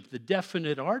fellowship. The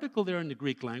definite article there in the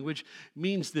Greek language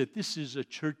means that this is a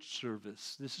church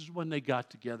service. This is when they got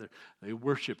together. They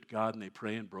worshiped God and they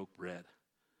prayed and broke bread.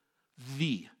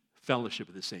 The fellowship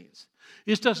of the saints.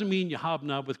 This doesn't mean you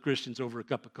hobnob with Christians over a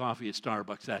cup of coffee at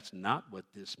Starbucks. That's not what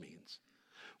this means.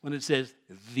 When it says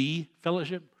the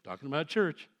fellowship, we're talking about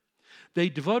church. They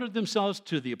devoted themselves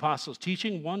to the apostles'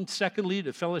 teaching. 1, secondly,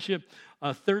 to fellowship.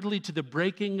 Thirdly, to the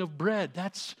breaking of bread.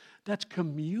 That's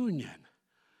communion.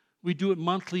 We do it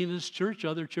monthly in this church.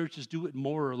 Other churches do it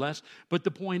more or less. But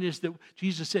the point is that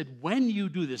Jesus said, when you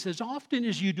do this, as often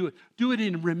as you do it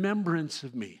in remembrance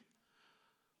of me.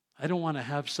 I don't want to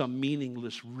have some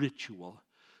meaningless ritual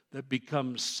that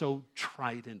becomes so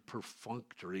trite and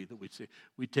perfunctory that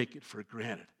we take it for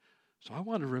granted. So I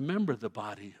want to remember the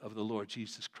body of the Lord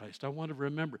Jesus Christ. I want to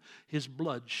remember his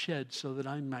blood shed so that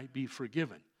I might be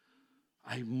forgiven.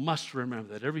 I must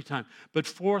remember that every time. But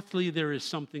fourthly, there is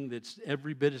something that's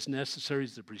every bit as necessary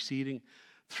as the preceding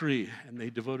 3, and they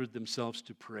devoted themselves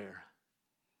to prayer.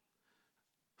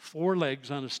 4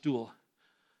 legs on a stool.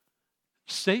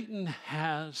 Satan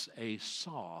has a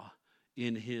saw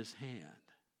in his hand.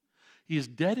 He has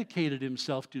dedicated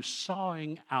himself to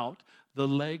sawing out the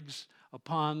legs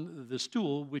upon the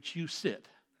stool which you sit.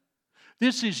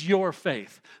 This is your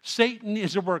faith. Satan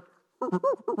is at work.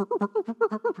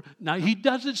 Now, he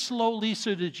does it slowly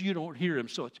so that you don't hear him.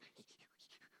 So it's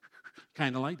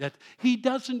kind of like that. He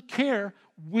doesn't care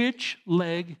which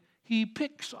leg he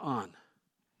picks on.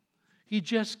 He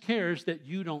just cares that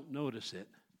you don't notice it.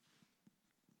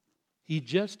 He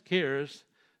just cares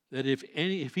that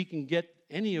if he can get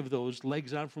any of those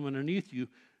legs out from underneath you,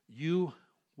 you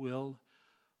will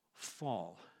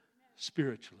fall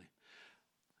spiritually.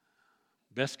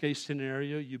 Best case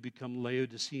scenario, you become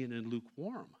Laodicean and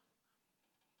lukewarm.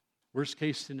 Worst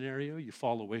case scenario, you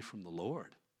fall away from the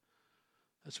Lord.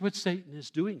 That's what Satan is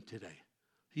doing today.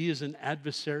 He is an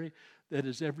adversary that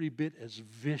is every bit as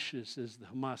vicious as the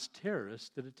Hamas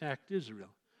terrorists that attacked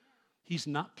Israel. He's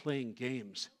not playing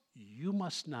games. You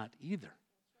must not either.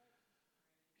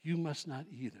 You must not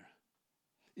either.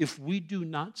 If we do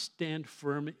not stand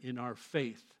firm in our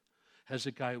faith,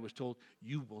 Hezekiah was told,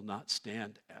 you will not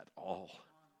stand at all.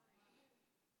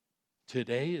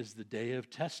 Today is the day of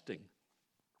testing,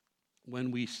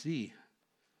 when we see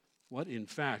what, in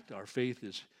fact, our faith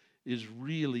is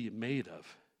really made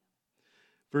of.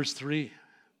 Verse 3,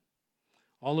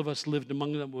 all of us lived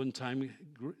among them one time,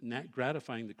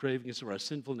 gratifying the cravings of our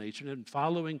sinful nature and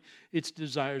following its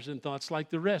desires and thoughts like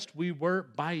the rest. We were,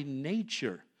 by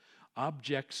nature,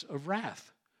 objects of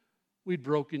wrath. We'd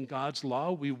broken God's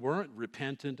law. We weren't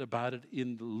repentant about it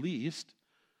in the least.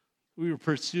 We were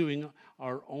pursuing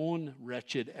our own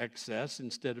wretched excess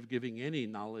instead of giving any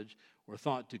knowledge or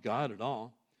thought to God at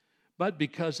all. But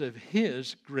because of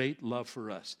his great love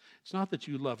for us. It's not that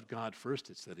you loved God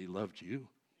first, it's that he loved you.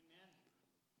 Amen.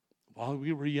 While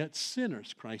we were yet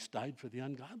sinners, Christ died for the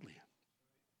ungodly.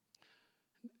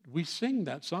 We sing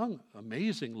that song,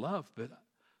 Amazing Love, but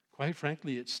quite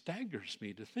frankly, it staggers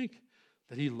me to think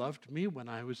that he loved me when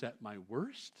I was at my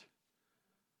worst.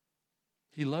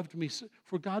 He loved me,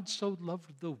 for God so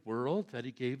loved the world that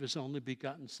he gave his only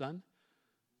begotten Son.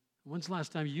 When's the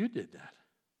last time you did that?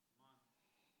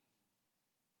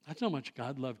 That's how much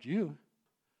God loved you.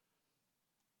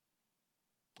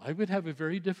 I would have a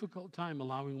very difficult time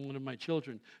allowing one of my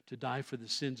children to die for the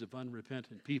sins of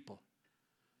unrepentant people.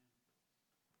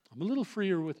 I'm a little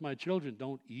freer with my children.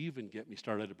 Don't even get me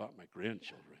started about my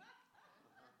grandchildren.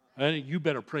 I think you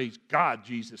better praise God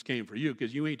Jesus came for you,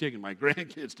 because you ain't taking my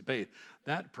grandkids to pay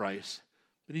that price.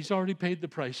 But he's already paid the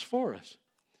price for us.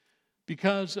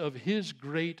 Because of his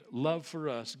great love for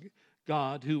us,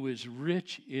 God, who is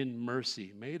rich in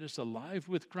mercy, made us alive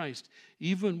with Christ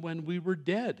even when we were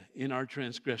dead in our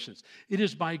transgressions. It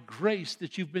is by grace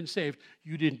that you've been saved.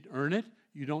 You didn't earn it.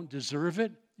 You don't deserve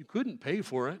it. You couldn't pay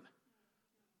for it.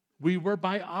 We were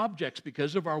by objects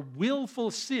because of our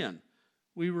willful sin.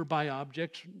 We were by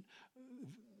objects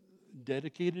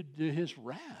dedicated to his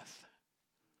wrath.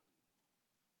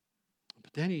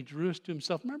 But then he drew us to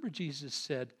himself. Remember, Jesus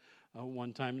said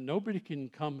one time, nobody can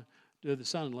come to the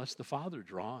Son unless the Father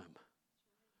draw him.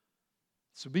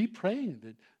 So be praying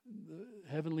that the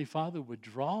Heavenly Father would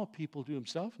draw people to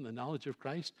himself in the knowledge of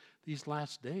Christ these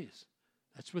last days.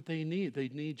 That's what they need. They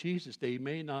need Jesus. They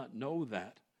may not know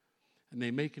that. And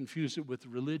they may confuse it with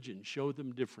religion. Show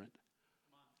them different.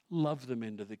 Love them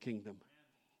into the kingdom.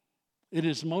 It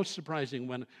is most surprising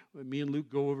when me and Luke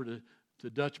go over to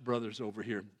Dutch brothers over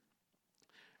here.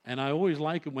 And I always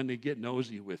like it when they get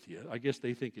nosy with you. I guess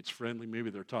they think it's friendly. Maybe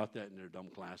they're taught that in their dumb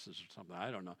classes or something. I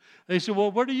don't know. They say,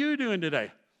 well, what are you doing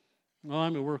today? Well,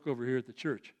 I'm at work over here at the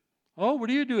church. Oh, what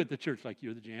do you do at the church? Like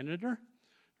you're the janitor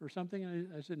or something? And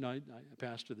I said, no, I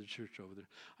pastor the church over there.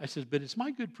 I said, but it's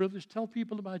my good privilege to tell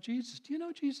people about Jesus. Do you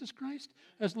know Jesus Christ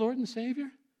as Lord and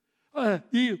Savior? And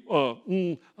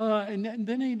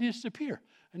then they disappear.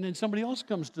 And then somebody else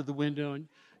comes to the window and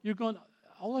you're going,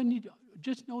 all I need,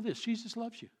 just know this, Jesus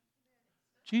loves you.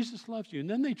 Jesus loves you. And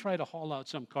then they try to haul out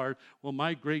some card. Well,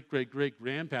 my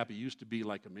great-great-great-grandpappy used to be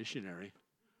like a missionary.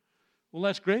 Well,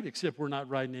 that's great, except we're not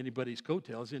riding anybody's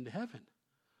coattails into heaven.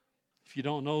 If you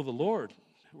don't know the Lord,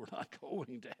 we're not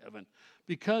going to heaven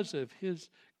because of his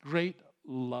great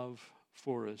love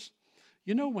for us.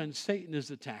 You know, when Satan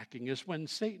is attacking us, when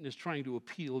Satan is trying to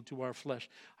appeal to our flesh,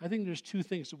 I think there's 2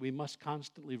 things that we must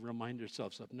constantly remind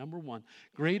ourselves of. Number 1,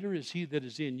 greater is he that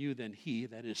is in you than he,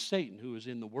 that is Satan, who is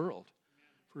in the world.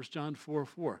 1 John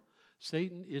 4:4.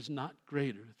 Satan is not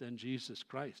greater than Jesus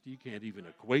Christ. You can't even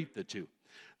equate the two.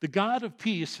 The God of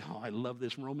peace, I love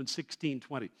this, Romans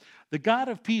 16:20. The God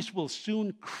of peace will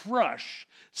soon crush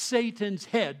Satan's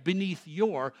head beneath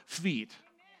your feet.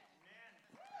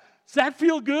 Does that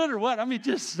feel good or what? I mean,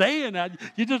 just saying that,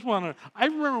 you just want to. I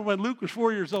remember when Luke was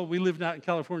 4 years old, we lived out in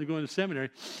California going to seminary.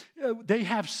 They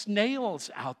have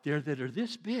snails out there that are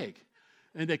this big.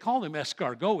 And they call them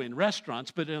escargot in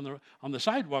restaurants, but on the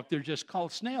sidewalk, they're just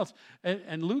called snails.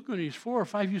 And Luke, when he was 4 or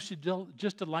 5, used to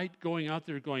just delight going out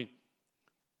there going,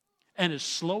 and as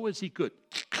slow as he could.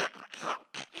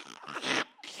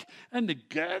 And the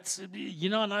guts,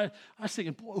 and I was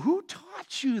thinking, boy, who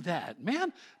taught you that?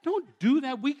 Man, don't do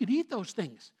that. We could eat those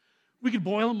things. We could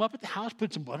boil them up at the house,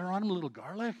 put some butter on them, a little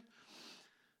garlic.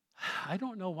 I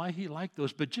don't know why he liked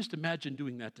those, but just imagine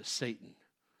doing that to Satan.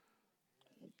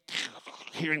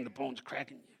 Hearing the bones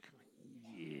cracking.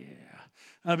 Yeah,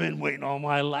 I've been waiting all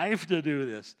my life to do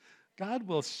this. God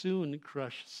will soon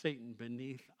crush Satan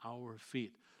beneath our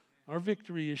feet. Our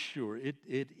victory is sure. It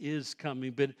is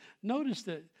coming. But notice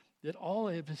that all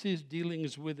of his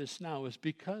dealings with us now is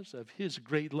because of his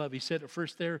great love. He said it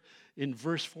first there in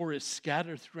verse 4. It's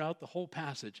scattered throughout the whole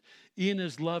passage. In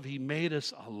his love, he made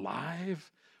us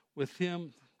alive with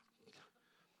him.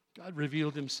 God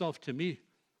revealed himself to me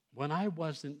when I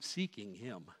wasn't seeking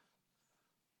him.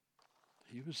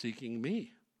 He was seeking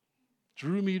me.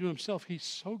 Drew me to himself. He's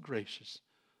so gracious,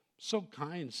 so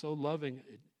kind, so loving.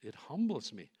 It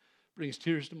humbles me. Brings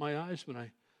tears to my eyes when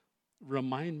I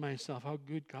remind myself how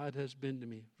good God has been to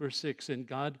me. Verse 6, and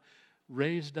God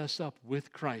raised us up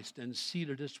with Christ and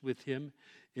seated us with him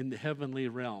in the heavenly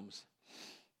realms.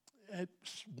 At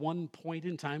one point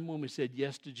in time when we said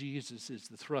yes to Jesus is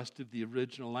the thrust of the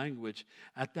original language,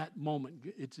 at that moment,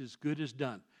 it's as good as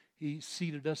done. He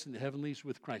seated us in the heavenlies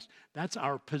with Christ. That's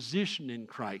our position in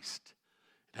Christ.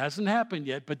 It hasn't happened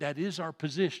yet, but that is our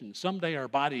position. Someday our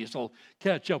bodies will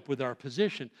catch up with our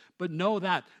position. But know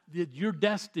that your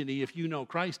destiny, if you know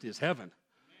Christ, is heaven.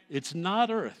 It's not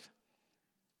earth.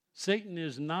 Satan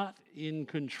is not in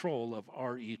control of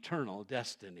our eternal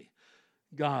destiny.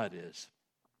 God is.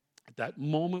 At that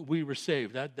moment we were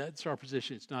saved, that's our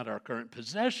position. It's not our current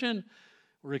possession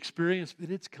or experience,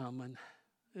 but it's coming.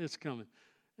 It's coming.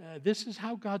 This is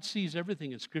how God sees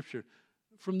everything in Scripture.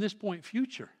 From this point,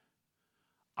 future.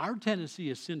 Our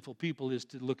tendency as sinful people is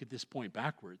to look at this point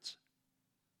backwards,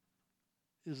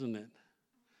 isn't it?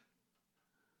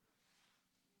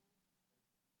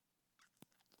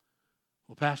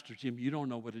 Well, Pastor Jim, you don't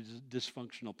know what a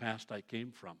dysfunctional past I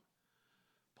came from.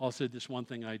 Paul said, this one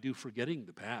thing I do, forgetting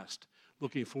the past,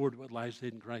 looking forward to what lies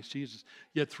ahead in Christ Jesus.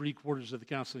 Yet 3/4 of the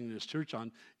counseling in this church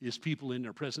on is people in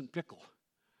their present pickle.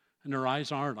 And their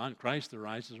eyes aren't on Christ, their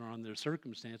eyes are on their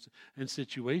circumstance and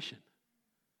situation.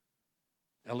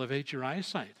 Elevate your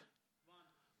eyesight.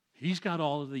 He's got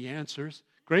all of the answers.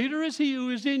 Greater is he who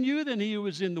is in you than he who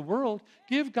is in the world.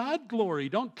 Give God glory.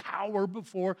 Don't cower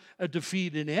before a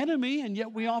defeated enemy, and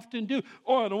yet we often do.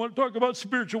 Oh, I don't want to talk about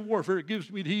spiritual warfare. It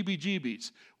gives me the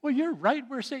heebie-jeebies. Well, you're right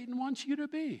where Satan wants you to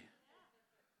be.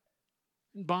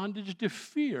 In bondage to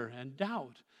fear and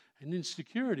doubt and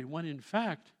insecurity, when in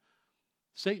fact,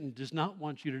 Satan does not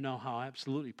want you to know how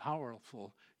absolutely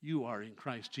powerful you are in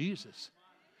Christ Jesus.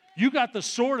 You got the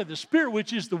sword of the Spirit,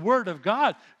 which is the Word of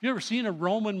God. Have you ever seen a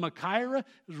Roman Machaira? It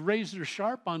was razor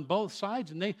sharp on both sides,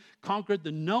 and they conquered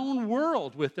the known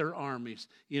world with their armies,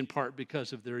 in part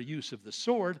because of their use of the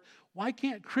sword. Why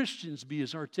can't Christians be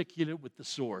as articulate with the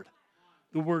sword,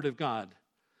 the Word of God,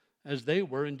 as they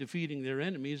were in defeating their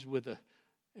enemies with a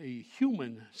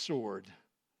human sword?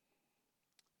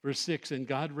 Verse 6, and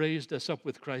God raised us up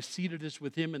with Christ, seated us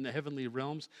with him in the heavenly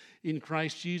realms in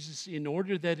Christ Jesus, in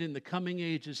order that in the coming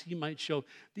ages he might show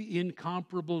the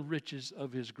incomparable riches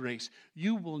of his grace.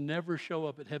 You will never show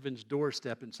up at heaven's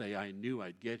doorstep and say, I knew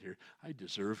I'd get here. I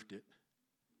deserved it.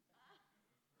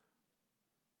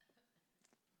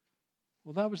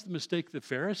 Well, that was the mistake the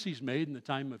Pharisees made in the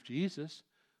time of Jesus.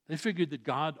 They figured that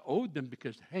God owed them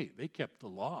because, hey, they kept the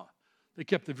law. They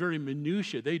kept the very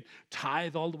minutiae. They'd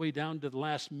tithe all the way down to the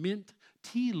last mint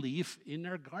tea leaf in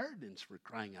their gardens, for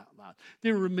crying out loud.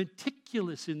 They were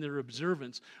meticulous in their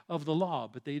observance of the law,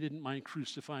 but they didn't mind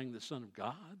crucifying the Son of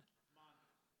God.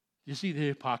 You see the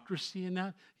hypocrisy in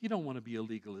that? You don't want to be a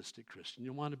legalistic Christian.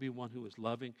 You want to be one who is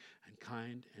loving and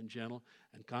kind and gentle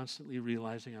and constantly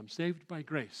realizing I'm saved by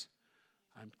grace.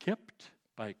 I'm kept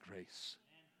by grace.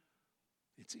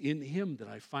 It's in him that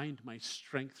I find my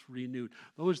strength renewed.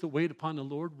 Those that wait upon the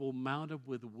Lord will mount up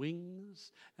with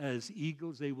wings as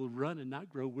eagles. They will run and not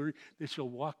grow weary. They shall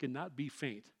walk and not be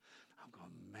faint. I'm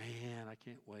going, man, I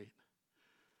can't wait.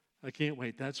 I can't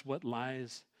wait. That's what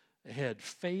lies ahead.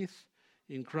 Faith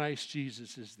in Christ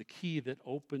Jesus is the key that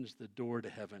opens the door to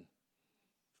heaven.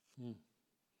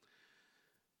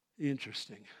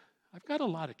 Interesting. I've got a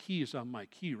lot of keys on my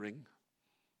key ring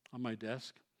on my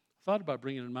desk. Thought about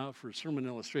bringing them out for a sermon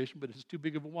illustration, but it's too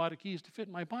big of a wad of keys to fit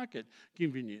in my pocket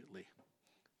conveniently.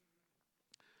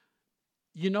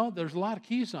 You know, there's a lot of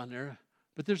keys on there,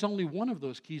 but there's only one of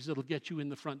those keys that'll get you in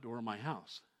the front door of my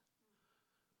house.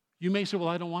 You may say, well,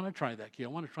 I don't want to try that key. I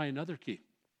want to try another key.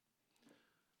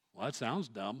 Well, that sounds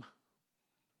dumb.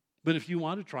 But if you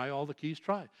want to try all the keys,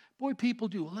 try. Boy, people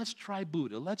do. Well, let's try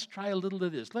Buddha. Let's try a little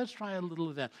of this. Let's try a little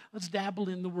of that. Let's dabble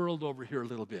in the world over here a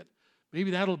little bit.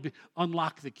 Maybe that'll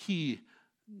unlock the key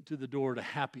to the door to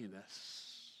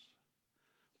happiness.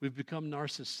 We've become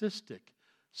narcissistic,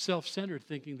 self-centered,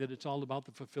 thinking that it's all about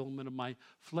the fulfillment of my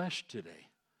flesh today.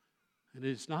 And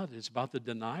it's not. It's about the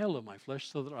denial of my flesh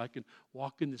so that I can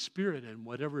walk in the Spirit, and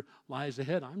whatever lies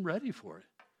ahead, I'm ready for it,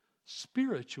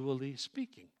 spiritually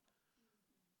speaking.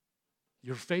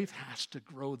 Your faith has to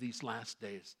grow these last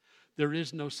days. There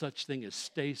is no such thing as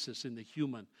stasis in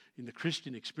the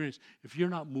Christian experience. If you're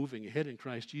not moving ahead in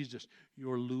Christ Jesus,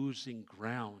 you're losing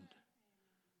ground.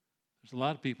 There's a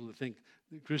lot of people that think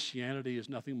that Christianity is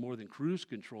nothing more than cruise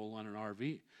control on an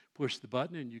RV. Push the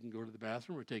button and you can go to the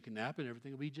bathroom or take a nap and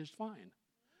everything will be just fine.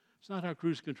 It's not how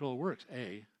cruise control works,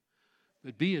 A.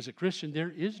 But B, as a Christian,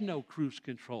 there is no cruise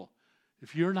control.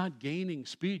 If you're not gaining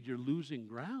speed, you're losing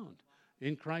ground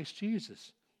in Christ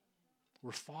Jesus.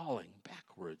 We're falling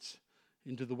backwards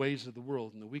into the ways of the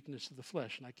world and the weakness of the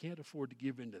flesh, and I can't afford to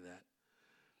give into that.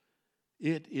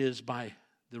 It is by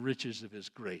the riches of his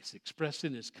grace, expressed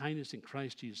in his kindness in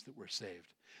Christ Jesus, that we're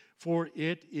saved. For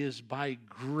it is by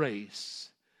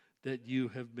grace that you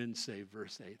have been saved.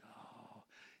 Verse 8. Oh,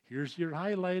 here's your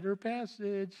highlighter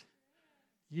passage.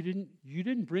 You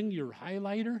didn't bring your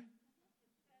highlighter?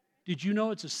 Did you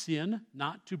know it's a sin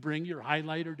not to bring your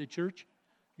highlighter to church?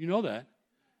 You know that.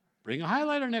 Bring a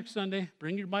highlighter next Sunday.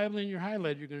 Bring your Bible and your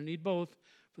highlighter. You're going to need both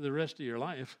for the rest of your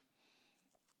life.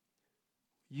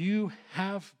 You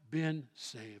have been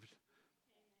saved.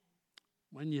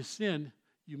 When you sin,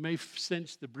 you may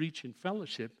sense the breach in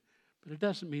fellowship, but it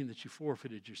doesn't mean that you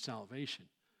forfeited your salvation.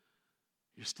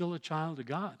 You're still a child of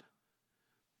God.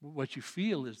 What you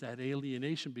feel is that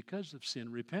alienation because of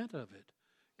sin. Repent of it.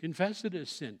 Confess it as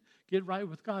sin. Get right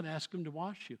with God. Ask him to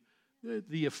wash you.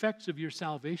 The effects of your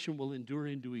salvation will endure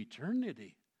into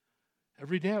eternity.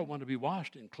 Every day I want to be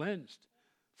washed and cleansed,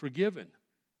 forgiven.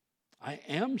 I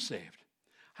am saved.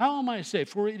 How am I saved?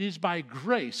 For it is by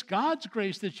grace, God's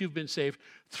grace, that you've been saved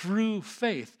through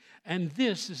faith. And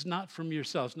this is not from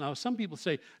yourselves. Now, some people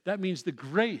say that means the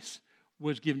grace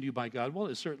was given to you by God. Well,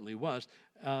 it certainly was.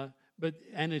 And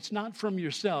it's not from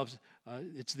yourselves.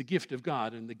 It's the gift of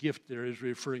God, and the gift there is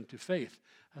referring to faith.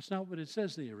 That's not what it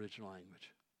says in the original language.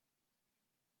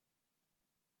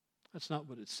 That's not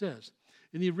what it says.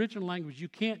 In the original language, you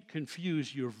can't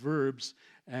confuse your verbs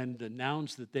and the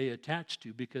nouns that they attach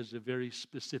to because of very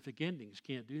specific endings.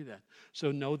 Can't do that.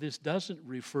 So no, this doesn't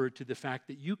refer to the fact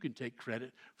that you can take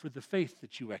credit for the faith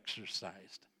that you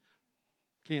exercised.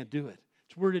 Can't do it.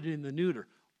 It's worded in the neuter.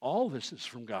 All this is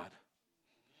from God.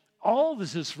 All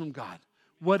this is from God.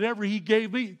 Whatever he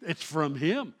gave me, it's from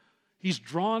him. He's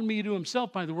drawn me to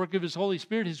himself by the work of his Holy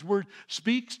Spirit. His word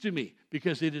speaks to me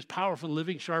because it is powerful and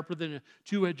living, sharper than a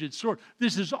two-edged sword.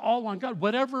 This is all on God.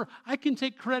 Whatever, I can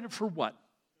take credit for what?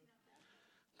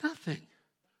 Nothing.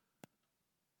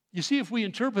 You see, if we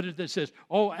interpret it that says,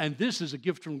 oh, and this is a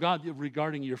gift from God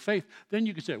regarding your faith, then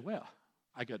you could say, well,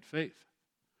 I got faith.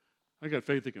 I got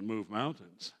faith that can move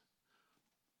mountains.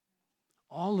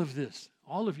 All of this,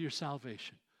 all of your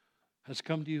salvation has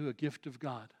come to you a gift of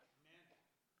God.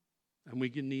 And we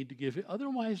need to give it.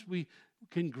 Otherwise, we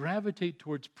can gravitate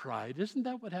towards pride. Isn't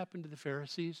that what happened to the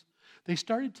Pharisees? They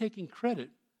started taking credit.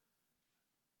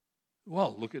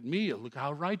 Well, look at me. Look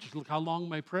how righteous. Look how long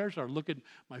my prayers are. Look at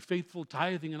my faithful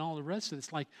tithing and all the rest of it.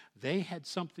 It's like they had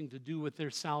something to do with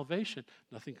their salvation.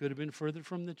 Nothing could have been further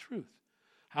from the truth.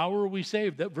 How are we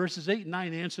saved? That verses 8 and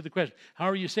 9 answer the question. How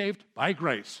are you saved? By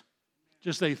grace.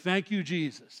 Just say, thank you,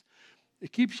 Jesus.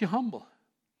 It keeps you humble.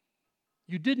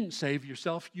 You didn't save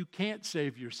yourself. You can't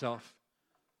save yourself.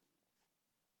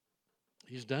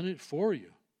 He's done it for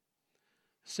you.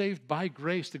 Saved by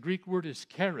grace. The Greek word is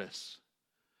charis.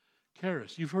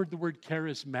 Charis. You've heard the word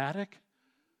charismatic?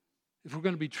 If we're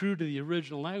going to be true to the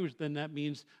original language, then that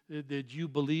means that you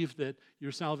believe that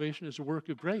your salvation is a work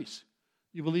of grace.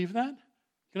 You believe that?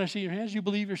 Can I see your hands? You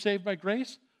believe you're saved by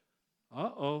grace?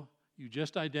 Uh-oh. You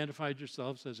just identified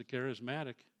yourselves as a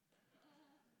charismatic.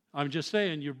 I'm just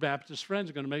saying your Baptist friends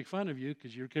are going to make fun of you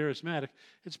because you're charismatic.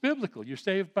 It's biblical. You're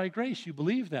saved by grace. You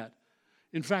believe that.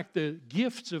 In fact, the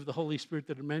gifts of the Holy Spirit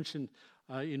that are mentioned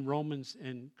in Romans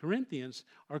and Corinthians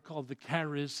are called the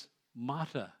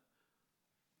charismata,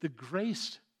 the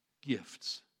grace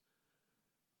gifts.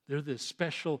 They're the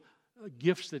special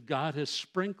gifts that God has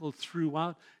sprinkled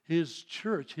throughout His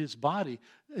church, His body,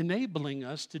 enabling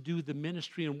us to do the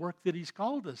ministry and work that He's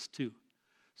called us to.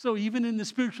 So even in the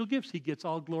spiritual gifts, He gets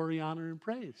all glory, honor, and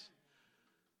praise.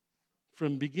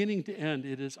 From beginning to end,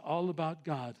 it is all about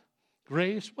God.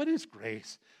 Grace, what is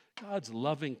grace? God's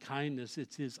loving kindness.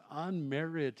 It's His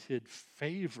unmerited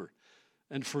favor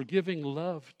and forgiving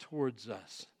love towards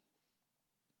us.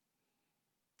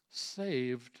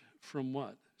 Saved from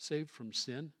what? Saved from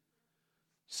sin,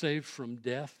 saved from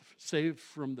death, saved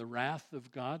from the wrath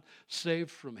of God,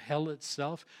 saved from hell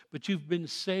itself. But you've been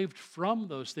saved from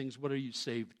those things. What are you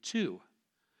saved to?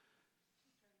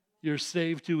 You're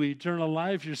saved to eternal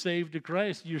life. You're saved to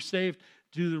Christ. You're saved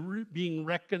to being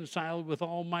reconciled with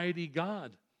Almighty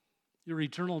God. Your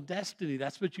eternal destiny.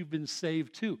 That's what you've been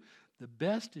saved to. The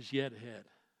best is yet ahead.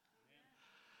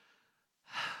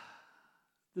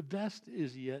 The best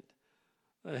is yet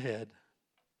ahead.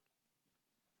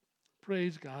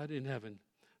 Praise God in heaven.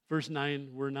 Verse 9,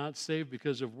 we're not saved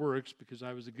because of works, because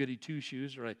I was a goody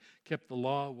two-shoes or I kept the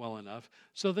law well enough,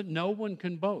 so that no one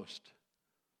can boast.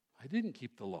 I didn't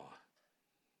keep the law.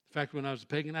 In fact, when I was a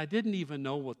pagan, I didn't even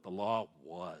know what the law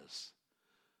was.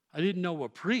 I didn't know a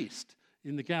priest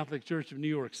in the Catholic Church of New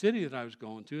York City that I was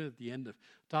going to at the end of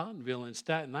Tottenville in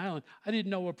Staten Island. I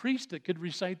didn't know a priest that could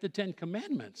recite the 10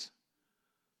 Commandments.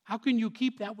 How can you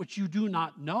keep that which you do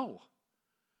not know?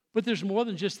 But there's more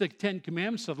than just the 10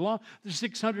 Commandments of the law. There's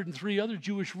 603 other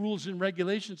Jewish rules and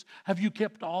regulations. Have you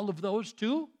kept all of those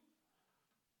too?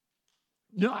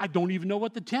 No, I don't even know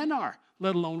what the 10 are,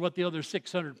 let alone what the other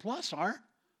 600 plus are.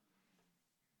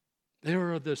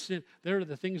 There are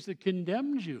the things that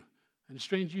condemned you and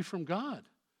estranged you from God.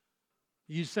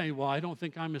 You say, well, I don't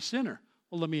think I'm a sinner.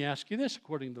 Well, let me ask you this.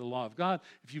 According to the law of God,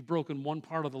 if you've broken one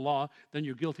part of the law, then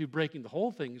you're guilty of breaking the whole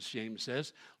thing, as James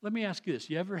says. Let me ask you this.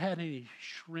 You ever had any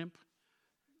shrimp,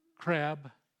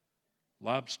 crab,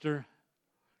 lobster,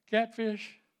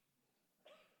 catfish?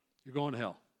 You're going to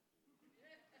hell.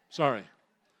 Sorry.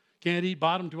 Can't eat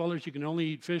bottom dwellers. You can only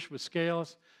eat fish with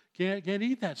scales. Can't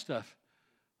eat that stuff.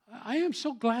 I am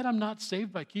so glad I'm not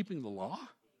saved by keeping the law.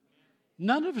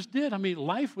 None of us did. I mean,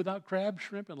 life without crab,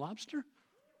 shrimp, and lobster?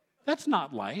 That's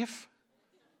not life.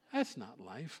 That's not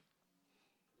life.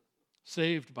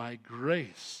 Saved by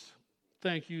grace.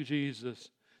 Thank you,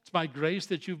 Jesus. It's by grace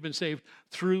that you've been saved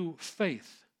through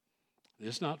faith.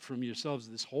 It's not from yourselves.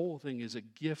 This whole thing is a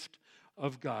gift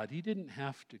of God. He didn't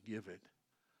have to give it.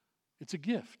 It's a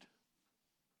gift.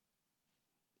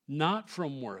 Not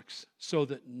from works, so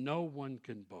that no one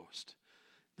can boast.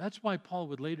 That's why Paul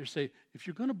would later say, if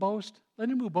you're going to boast, let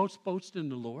him who boast in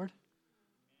the Lord.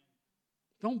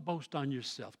 Don't boast on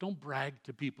yourself. Don't brag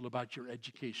to people about your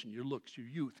education, your looks, your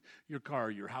youth, your car,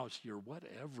 your house, your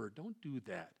whatever. Don't do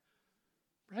that.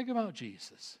 Brag about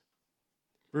Jesus.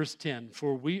 Verse 10,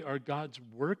 for we are God's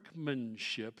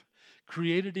workmanship,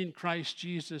 created in Christ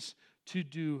Jesus to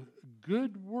do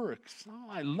good works. Oh,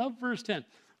 I love verse 10.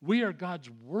 We are God's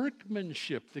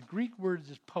workmanship. The Greek word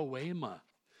is poema.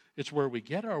 It's where we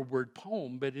get our word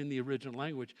poem, but in the original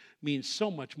language means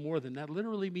so much more than that. It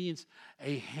literally means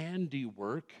a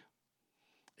handiwork,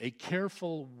 a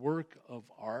careful work of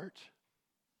art,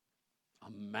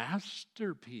 a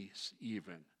masterpiece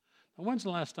even. Now, when's the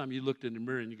last time you looked in the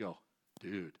mirror and you go,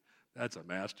 dude, that's a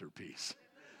masterpiece?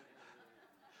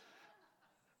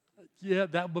 Yeah,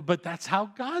 but that's how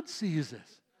God sees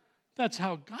us. That's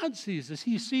how God sees us.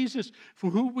 He sees us for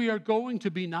who we are going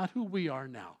to be, not who we are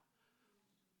now.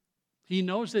 He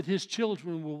knows that his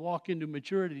children will walk into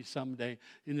maturity someday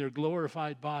in their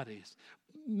glorified bodies.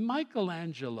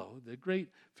 Michelangelo, the great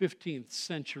 15th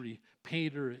century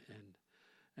painter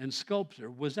and sculptor,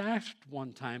 was asked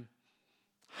one time,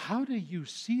 how do you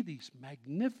see these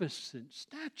magnificent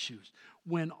statues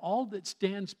when all that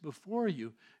stands before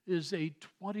you is a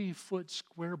 20-foot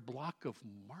square block of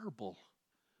marble?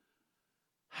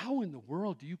 How in the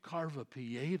world do you carve a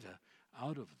Pieta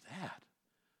out of that?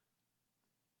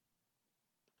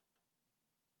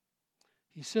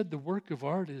 He said the work of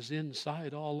art is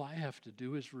inside. All I have to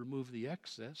do is remove the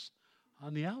excess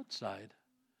on the outside.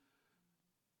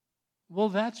 Well,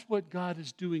 that's what God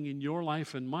is doing in your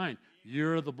life and mine.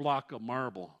 You're the block of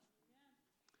marble.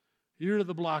 You're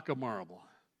the block of marble.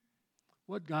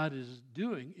 What God is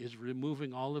doing is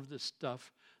removing all of the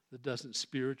stuff that doesn't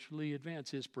spiritually advance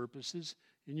His purposes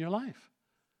in your life.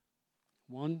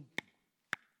 One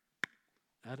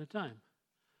at a time.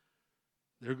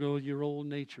 There go your old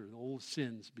nature, the old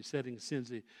sins, besetting sins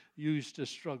that you used to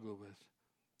struggle with.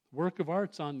 Work of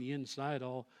art's on the inside.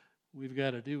 All we've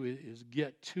got to do is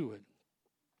get to it.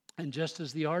 And just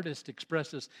as the artist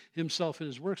expresses himself in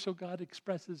his work, so God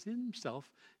expresses himself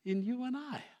in you and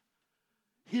I.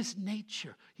 His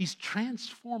nature. He's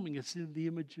transforming us in the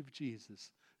image of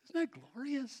Jesus. Isn't that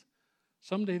glorious?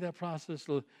 Someday that process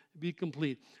will be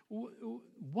complete.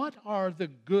 What are the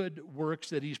good works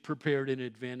that He's prepared in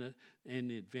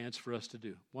advance for us to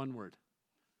do? One word.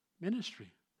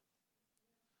 Ministry.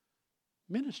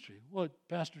 Ministry. Well,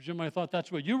 Pastor Jim, I thought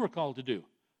that's what you were called to do.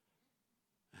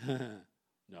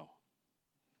 No.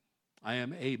 I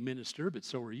am a minister, but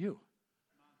so are you.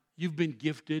 You've been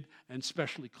gifted and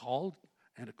specially called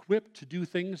and equipped to do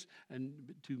things and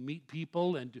to meet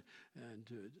people and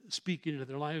to speak into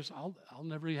their lives. I'll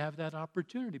never have that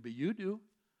opportunity, but you do.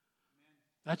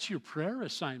 That's your prayer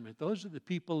assignment. Those are the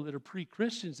people that are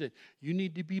pre-Christians that you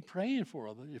need to be praying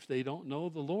for if they don't know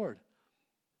the Lord.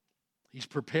 He's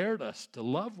prepared us to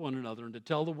love one another and to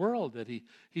tell the world that he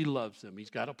loves them. He's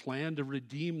got a plan to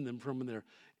redeem them from their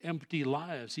empty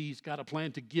lives. He's got a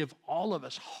plan to give all of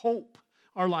us hope,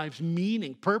 our lives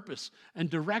meaning, purpose, and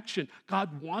direction.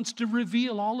 God wants to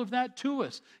reveal all of that to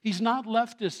us. He's not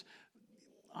left us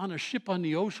on a ship on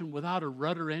the ocean without a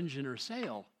rudder, engine, or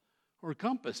sail, or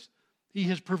compass. He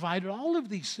has provided all of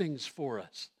these things for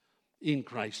us in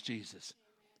Christ Jesus.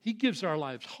 He gives our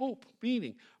lives hope,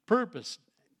 meaning, purpose,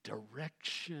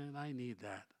 direction. I need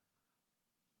that.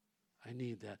 I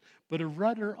need that. But a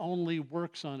rudder only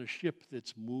works on a ship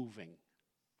that's moving.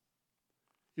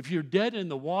 If you're dead in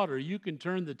the water, you can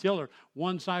turn the tiller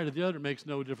one side or the other, makes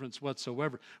no difference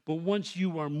whatsoever. But once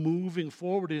you are moving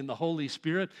forward in the Holy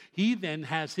Spirit, He then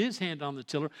has His hand on the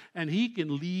tiller and He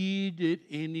can lead it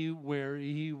anywhere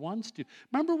He wants to.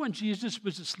 Remember when Jesus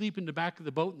was asleep in the back of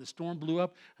the boat and the storm blew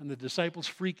up and the disciples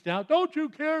freaked out? Don't you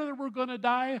care that we're going to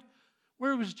die?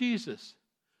 Where was Jesus?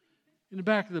 In the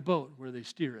back of the boat where they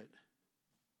steer it.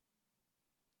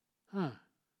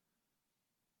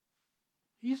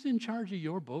 He's in charge of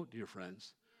your boat, dear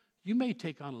friends. You may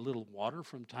take on a little water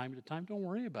from time to time. Don't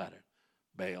worry about it.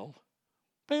 Bail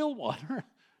water.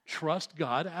 Trust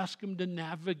God. Ask Him to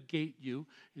navigate you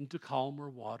into calmer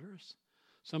waters.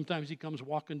 Sometimes He comes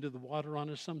walking to the water on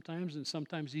us sometimes, and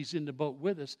sometimes He's in the boat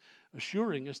with us,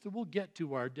 assuring us that we'll get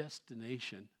to our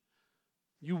destination.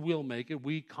 You will make it.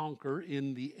 We conquer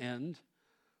in the end.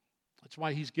 That's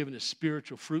why He's given us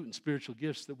spiritual fruit and spiritual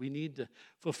gifts that we need to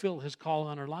fulfill His call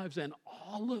on our lives. And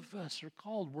all of us are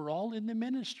called. We're all in the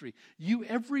ministry. You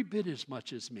every bit as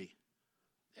much as me.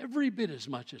 Every bit as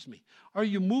much as me. Are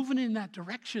you moving in that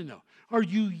direction, though? Are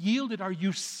you yielded? Are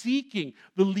you seeking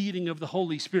the leading of the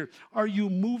Holy Spirit? Are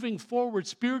you moving forward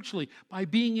spiritually by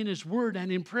being in His Word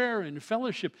and in prayer and in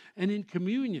fellowship and in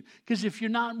communion? Because if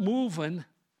you're not moving,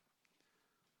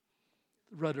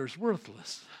 the rudder's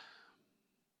worthless.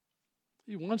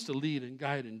 He wants to lead and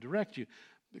guide and direct you.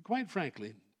 But quite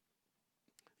frankly,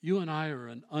 you and I are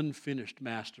an unfinished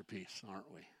masterpiece, aren't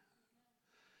we?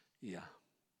 Yeah.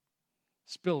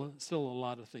 Still a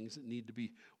lot of things that need to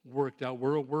be worked out.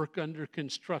 We're a work under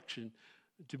construction,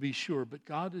 to be sure, but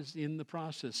God is in the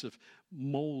process of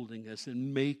molding us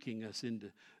and making us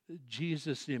into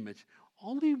Jesus' image.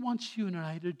 All He wants you and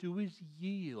I to do is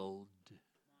yield.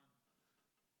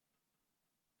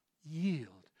 Yield.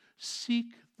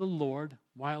 Seek the Lord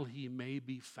while He may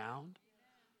be found.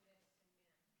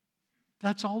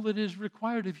 That's all that is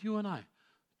required of you and I.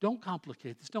 Don't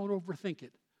complicate this. Don't overthink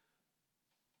it.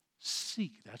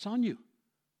 Seek. That's on you.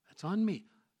 That's on me.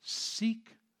 Seek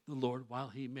the Lord while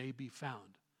He may be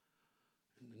found.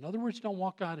 In other words, don't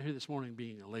walk out of here this morning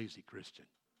being a lazy Christian.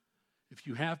 If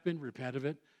you have been, repent of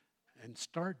it and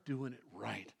start doing it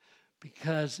right.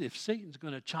 Because if Satan's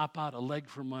going to chop out a leg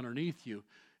from underneath you,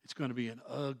 it's going to be an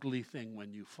ugly thing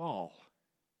when you fall.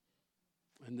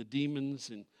 And the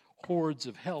demons and hordes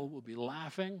of hell will be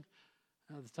laughing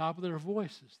at the top of their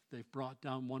voices. They've brought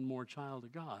down one more child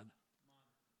of God.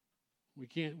 We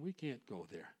can't go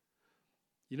there.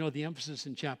 You know, the emphasis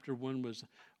in chapter 1 was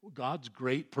God's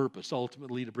great purpose,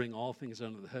 ultimately to bring all things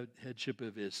under the headship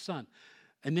of His Son.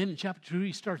 And then in chapter 2,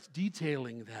 he starts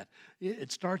detailing that.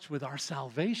 It starts with our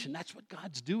salvation. That's what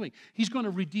God's doing. He's going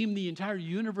to redeem the entire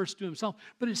universe to Himself.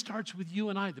 But it starts with you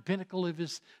and I, the pinnacle of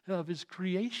His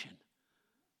creation.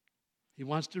 He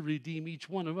wants to redeem each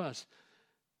one of us.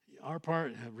 Our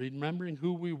part, remembering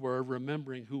who we were,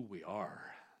 remembering who we are.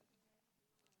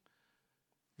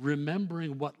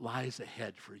 Remembering what lies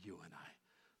ahead for you and I.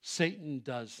 Satan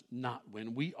does not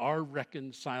win. We are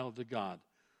reconciled to God.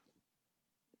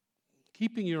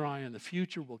 Keeping your eye on the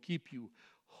future will keep you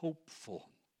hopeful.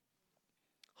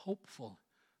 Hopeful.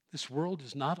 This world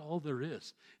is not all there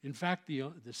is. In fact,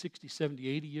 the 60, 70,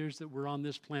 80 years that we're on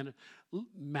this planet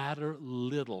matter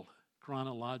little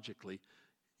chronologically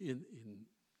in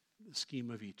the scheme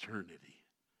of eternity.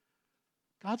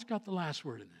 God's got the last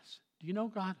word in this. Do you know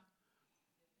God?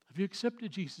 Have you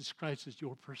accepted Jesus Christ as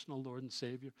your personal Lord and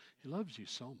Savior? He loves you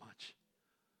so much.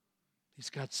 He's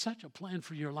got such a plan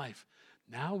for your life.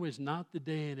 Now is not the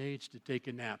day and age to take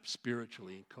a nap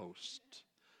spiritually and coast.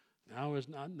 Now is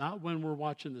not when we're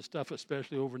watching the stuff,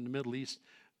 especially over in the Middle East,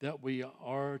 that we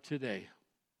are today.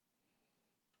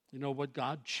 You know what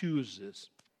God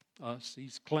chooses us. He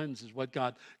cleanses what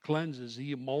God cleanses.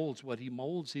 He molds what He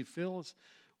molds. He fills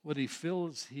what He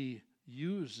fills. He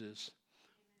uses.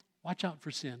 Watch out for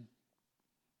sin.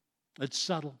 It's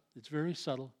subtle. It's very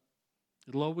subtle.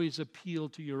 It'll always appeal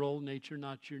to your old nature,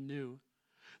 not your new.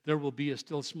 There will be a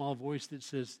still small voice that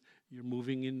says, you're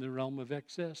moving in the realm of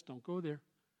excess. Don't go there.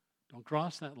 Don't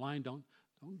cross that line. Don't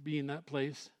be in that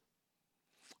place.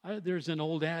 There's an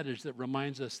old adage that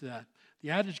reminds us that.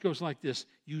 The adage goes like this: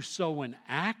 you sow an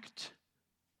act,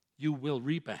 you will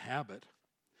reap a habit.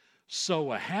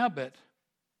 Sow a habit,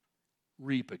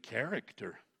 reap a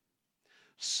character.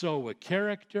 Sow a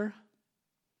character,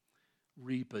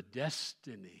 reap a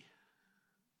destiny.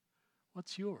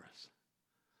 What's yours?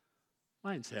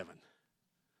 Mine's heaven.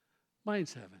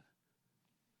 Mine's heaven.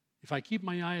 If I keep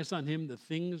my eyes on Him, the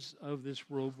things of this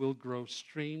world will grow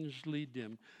strangely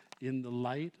dim in the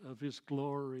light of His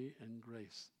glory and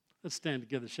grace. Let's stand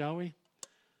together, shall we?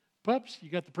 Pups, you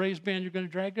got the praise band you're going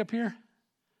to drag up here?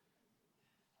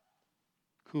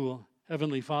 Cool.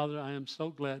 Heavenly Father, I am so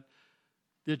glad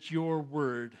that your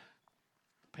word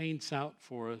paints out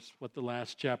for us what the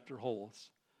last chapter holds.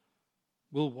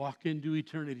 We'll walk into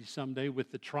eternity someday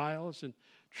with the trials and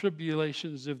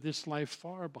tribulations of this life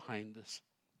far behind us.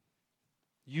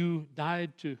 You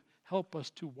died to help us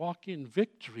to walk in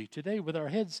victory today with our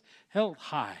heads held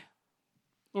high.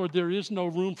 Lord, there is no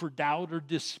room for doubt or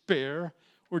despair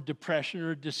or depression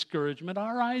or discouragement.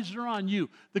 Our eyes are on you,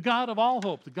 the God of all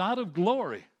hope, the God of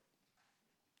glory.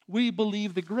 We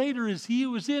believe the greater is He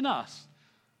who is in us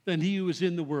than he who is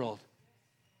in the world.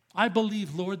 I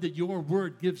believe, Lord, that your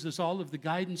word gives us all of the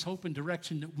guidance, hope, and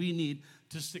direction that we need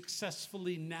to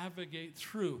successfully navigate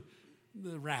through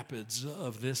the rapids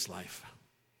of this life.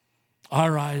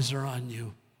 Our eyes are on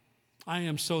you. I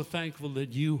am so thankful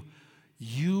that you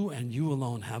and you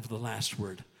alone have the last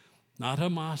word. Not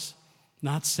Hamas,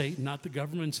 not Satan, not the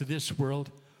governments of this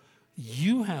world.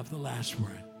 You have the last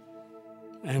word.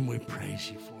 And we praise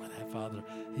you for that, Father,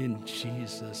 in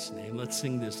Jesus' name. Let's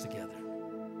sing this together.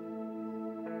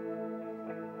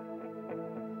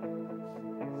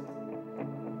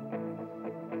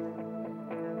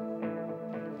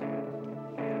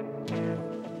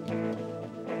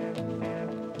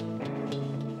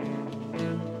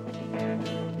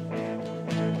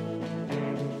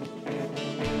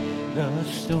 The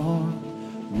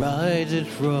storm rises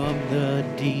from the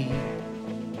deep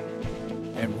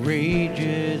and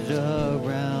rages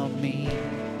around me,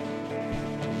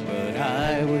 but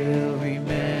I will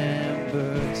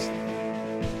remember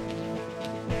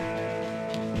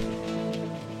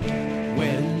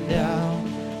when doubt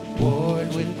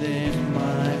poured within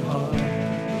my heart,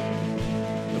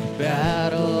 the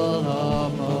battle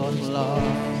almost lost,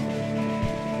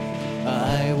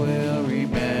 I will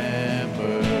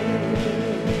remember.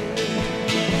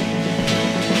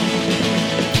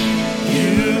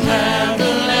 You have the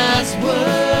last word.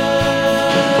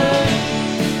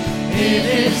 It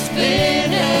is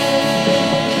finished.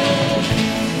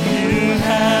 You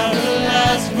have the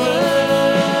last word.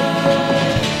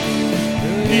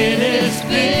 It is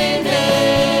finished.